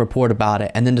CNN report about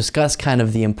it, and then discuss kind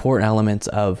of the important elements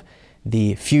of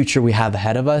the future we have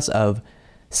ahead of us of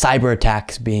cyber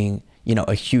attacks being,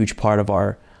 a huge part of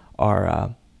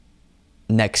our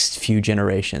next few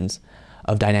generations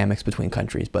of dynamics between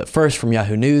countries. But first, from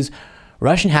Yahoo News,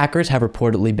 Russian hackers have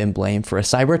reportedly been blamed for a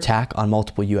cyber attack on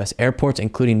multiple U.S. airports,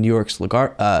 including New York's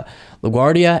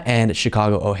LaGuardia and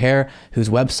Chicago O'Hare, whose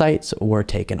websites were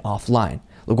taken offline.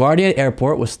 LaGuardia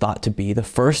Airport was thought to be the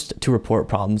first to report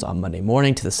problems on Monday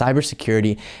morning to the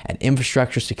Cybersecurity and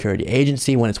Infrastructure Security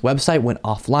Agency when its website went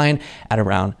offline at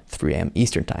around 3 a.m.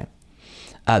 Eastern Time.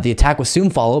 The attack was soon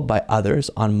followed by others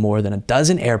on more than a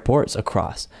dozen airports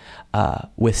across,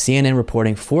 with CNN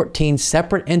reporting 14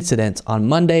 separate incidents on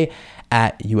Monday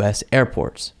at U.S.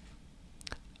 airports.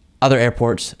 Other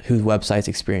airports whose websites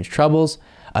experienced trouble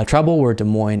were Des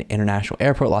Moines International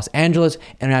Airport, Los Angeles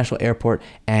International Airport,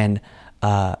 and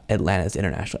Atlanta's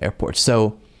International Airport.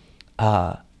 So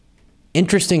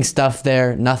interesting stuff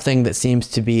there. Nothing that seems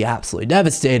to be absolutely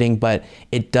devastating, but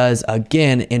it does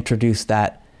again introduce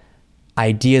that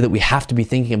idea that we have to be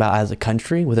thinking about as a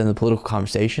country within the political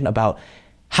conversation about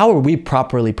how are we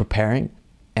properly preparing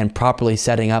and properly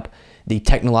setting up the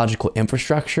technological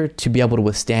infrastructure to be able to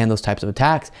withstand those types of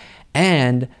attacks,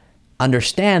 and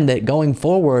understand that going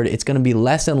forward, it's going to be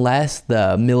less and less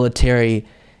the military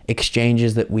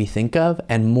exchanges that we think of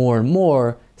and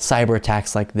more cyber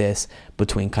attacks like this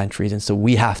between countries. And so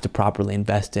we have to properly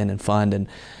invest in and fund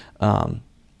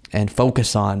and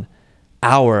focus on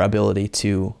our ability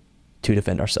to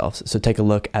defend ourselves. So take a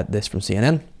look at this from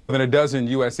CNN. More than a dozen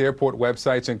U.S. airport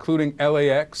websites, including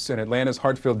LAX and Atlanta's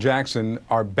Hartsfield-Jackson,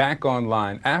 are back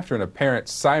online after an apparent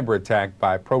cyber attack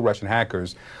by pro-Russian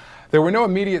hackers. There were no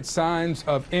immediate signs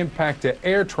of impact to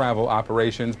air travel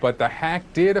operations, but the hack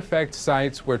did affect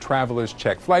sites where travelers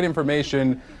check flight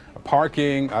information,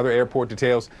 parking, other airport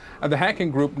details. The hacking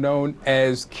group known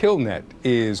as KillNet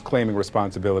is claiming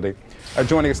responsibility.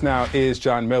 Joining us now is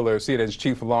John Miller, CNN's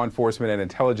chief law enforcement and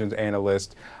intelligence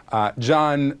analyst.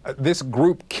 John, this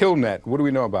group KillNet, what do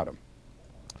we know about them?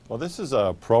 Well, this is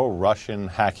a pro-Russian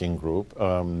hacking group,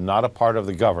 not a part of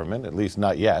the government, at least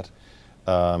not yet.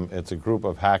 It's a group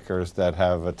of hackers that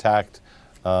have attacked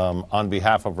on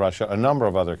behalf of Russia a number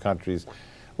of other countries.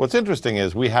 What's interesting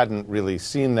is we hadn't really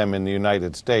seen them in the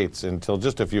United States until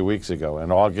just a few weeks ago.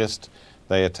 In August,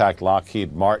 they attacked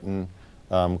Lockheed Martin,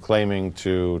 claiming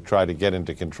to try to get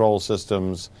into control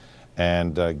systems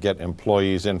and get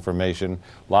employees' information.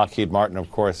 Lockheed Martin,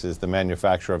 of course, is the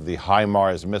manufacturer of the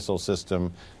HIMARS missile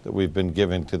system that we've been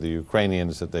giving to the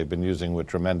Ukrainians that they've been using with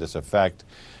tremendous effect.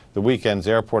 The weekend's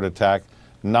airport attack,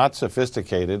 not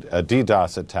sophisticated, a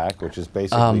DDoS attack, which is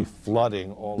basically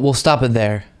flooding all. We'll stop it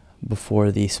there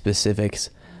before the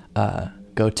specifics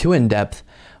go too in depth.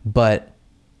 But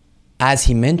as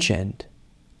he mentioned,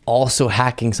 also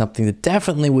hacking something that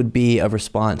definitely would be a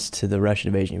response to the Russian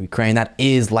invasion of Ukraine. That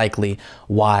is likely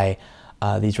why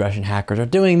these Russian hackers are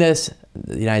doing this.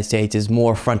 The United States is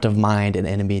more front of mind and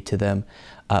enemy to them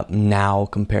now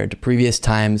compared to previous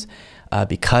times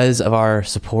because of our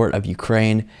support of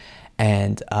Ukraine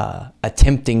and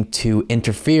attempting to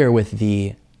interfere with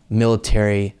the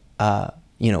military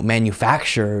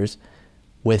manufacturers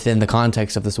within the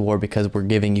context of this war because we're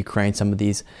giving Ukraine some of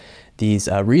these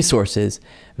resources.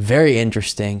 Very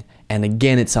interesting. And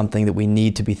again, it's something that we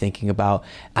need to be thinking about.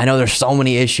 I know there's so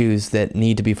many issues that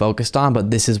need to be focused on,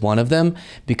 but this is one of them,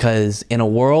 because in a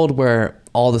world where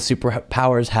all the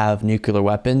superpowers have nuclear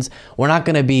weapons, we're not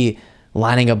going to be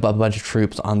lining up a bunch of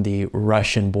troops on the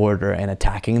Russian border and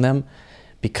attacking them,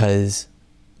 because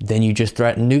then you just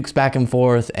threaten nukes back and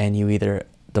forth and you either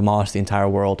demolish the entire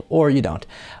world or you don't.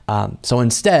 So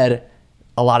instead,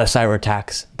 a lot of cyber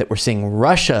attacks that we're seeing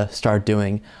Russia start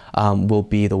doing will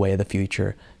be the way of the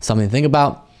future. Something to think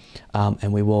about,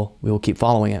 and we will keep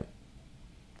following it.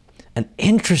 An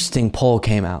interesting poll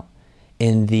came out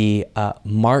in the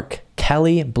Mark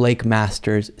Kelly Blake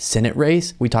Masters Senate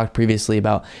race. We talked previously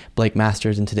about Blake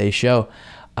Masters in today's show,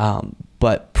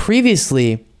 but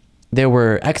previously there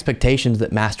were expectations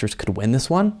that Masters could win this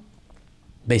one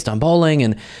based on polling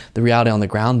and the reality on the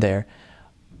ground there.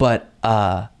 But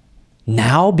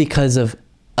now, because of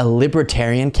a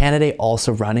libertarian candidate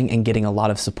also running and getting a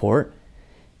lot of support,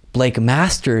 Blake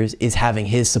Masters is having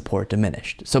his support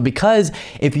diminished. So because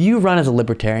if you run as a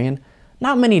libertarian,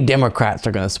 not many Democrats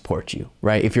are going to support you,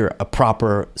 right? If you're a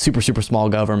proper, super small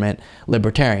government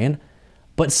libertarian,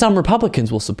 but some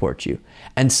Republicans will support you.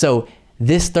 And so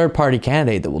this third party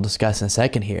candidate that we'll discuss in a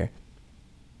second here,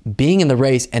 being in the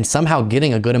race and somehow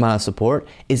getting a good amount of support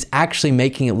is actually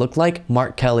making it look like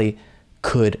Mark Kelly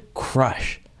could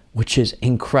crush, which is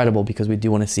incredible because we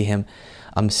do want to see him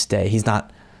stay. He's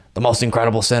not the most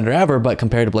incredible senator ever, but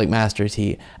compared to Blake Masters,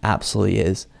 he absolutely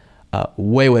is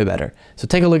way better. So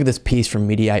take a look at this piece from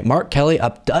Mediaite. Mark Kelly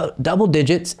up double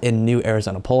digits in new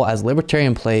Arizona poll as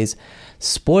Libertarian plays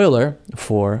spoiler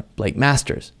for Blake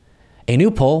Masters. A new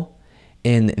poll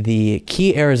in the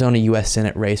key Arizona U.S.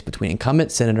 Senate race between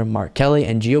incumbent Senator Mark Kelly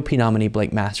and GOP nominee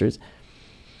Blake Masters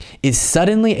is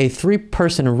suddenly a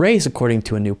 3-person race, according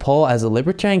to a new poll, as the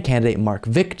Libertarian candidate Mark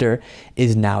Victor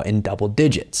is now in double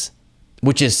digits,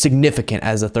 which is significant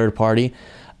as a third party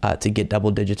to get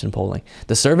double digits in polling.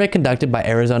 The survey conducted by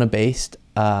Arizona-based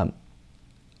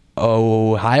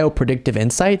Ohio Predictive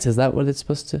Insights, is that what it's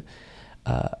supposed to?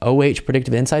 OH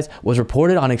Predictive Insights, was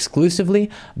reported on exclusively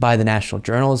by the National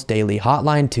Journal's Daily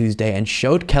Hotline Tuesday and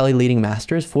showed Kelly leading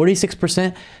Masters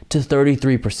 46% to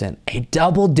 33%, a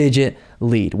double-digit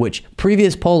lead, which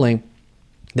previous polling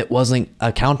that wasn't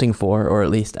accounting for, or at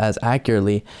least as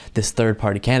accurately, this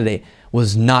third-party candidate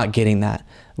was not getting that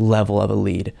level of a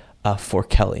lead for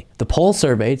Kelly. The poll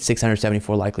surveyed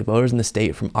 674 likely voters in the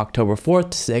state from October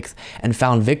 4th to 6th and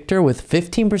found Victor with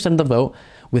 15% of the vote,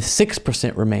 with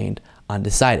 6% remained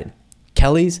undecided.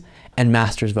 Kelly's and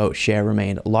Masters' vote share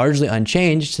remained largely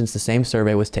unchanged since the same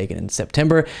survey was taken in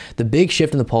September. The big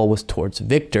shift in the poll was toward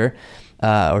Victor,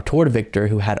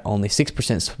 who had only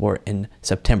 6% support in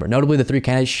September. Notably, the three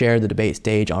candidates shared the debate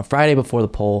stage on Friday before the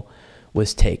poll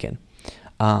was taken.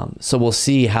 So we'll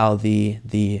see how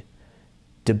the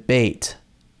debate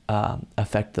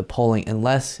affect the polling,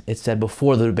 unless it said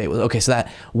before the debate was okay. So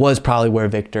that was probably where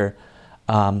Victor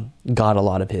got a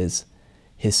lot of his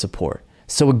support.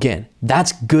 So again,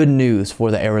 that's good news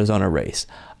for the Arizona race.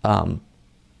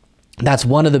 That's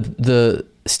one of the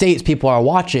states people are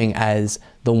watching as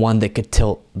the one that could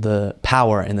tilt the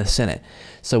power in the Senate.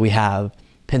 So we have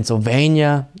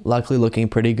Pennsylvania, luckily looking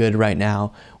pretty good right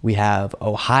now. We have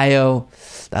Ohio,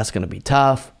 that's going to be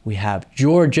tough. We have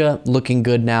Georgia looking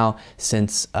good now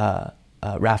since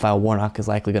Raphael Warnock is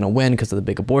likely going to win because of the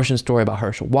big abortion story about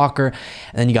Herschel Walker.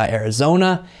 And then you got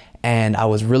Arizona, and I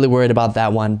was really worried about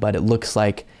that one, but it looks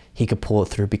like he could pull it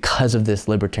through because of this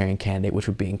libertarian candidate, which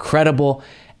would be incredible,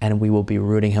 and we will be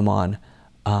rooting him on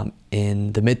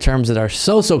in the midterms that are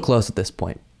so close at this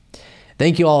point.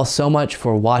 Thank you all so much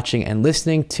for watching and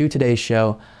listening to today's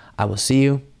show. I will see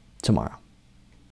you tomorrow.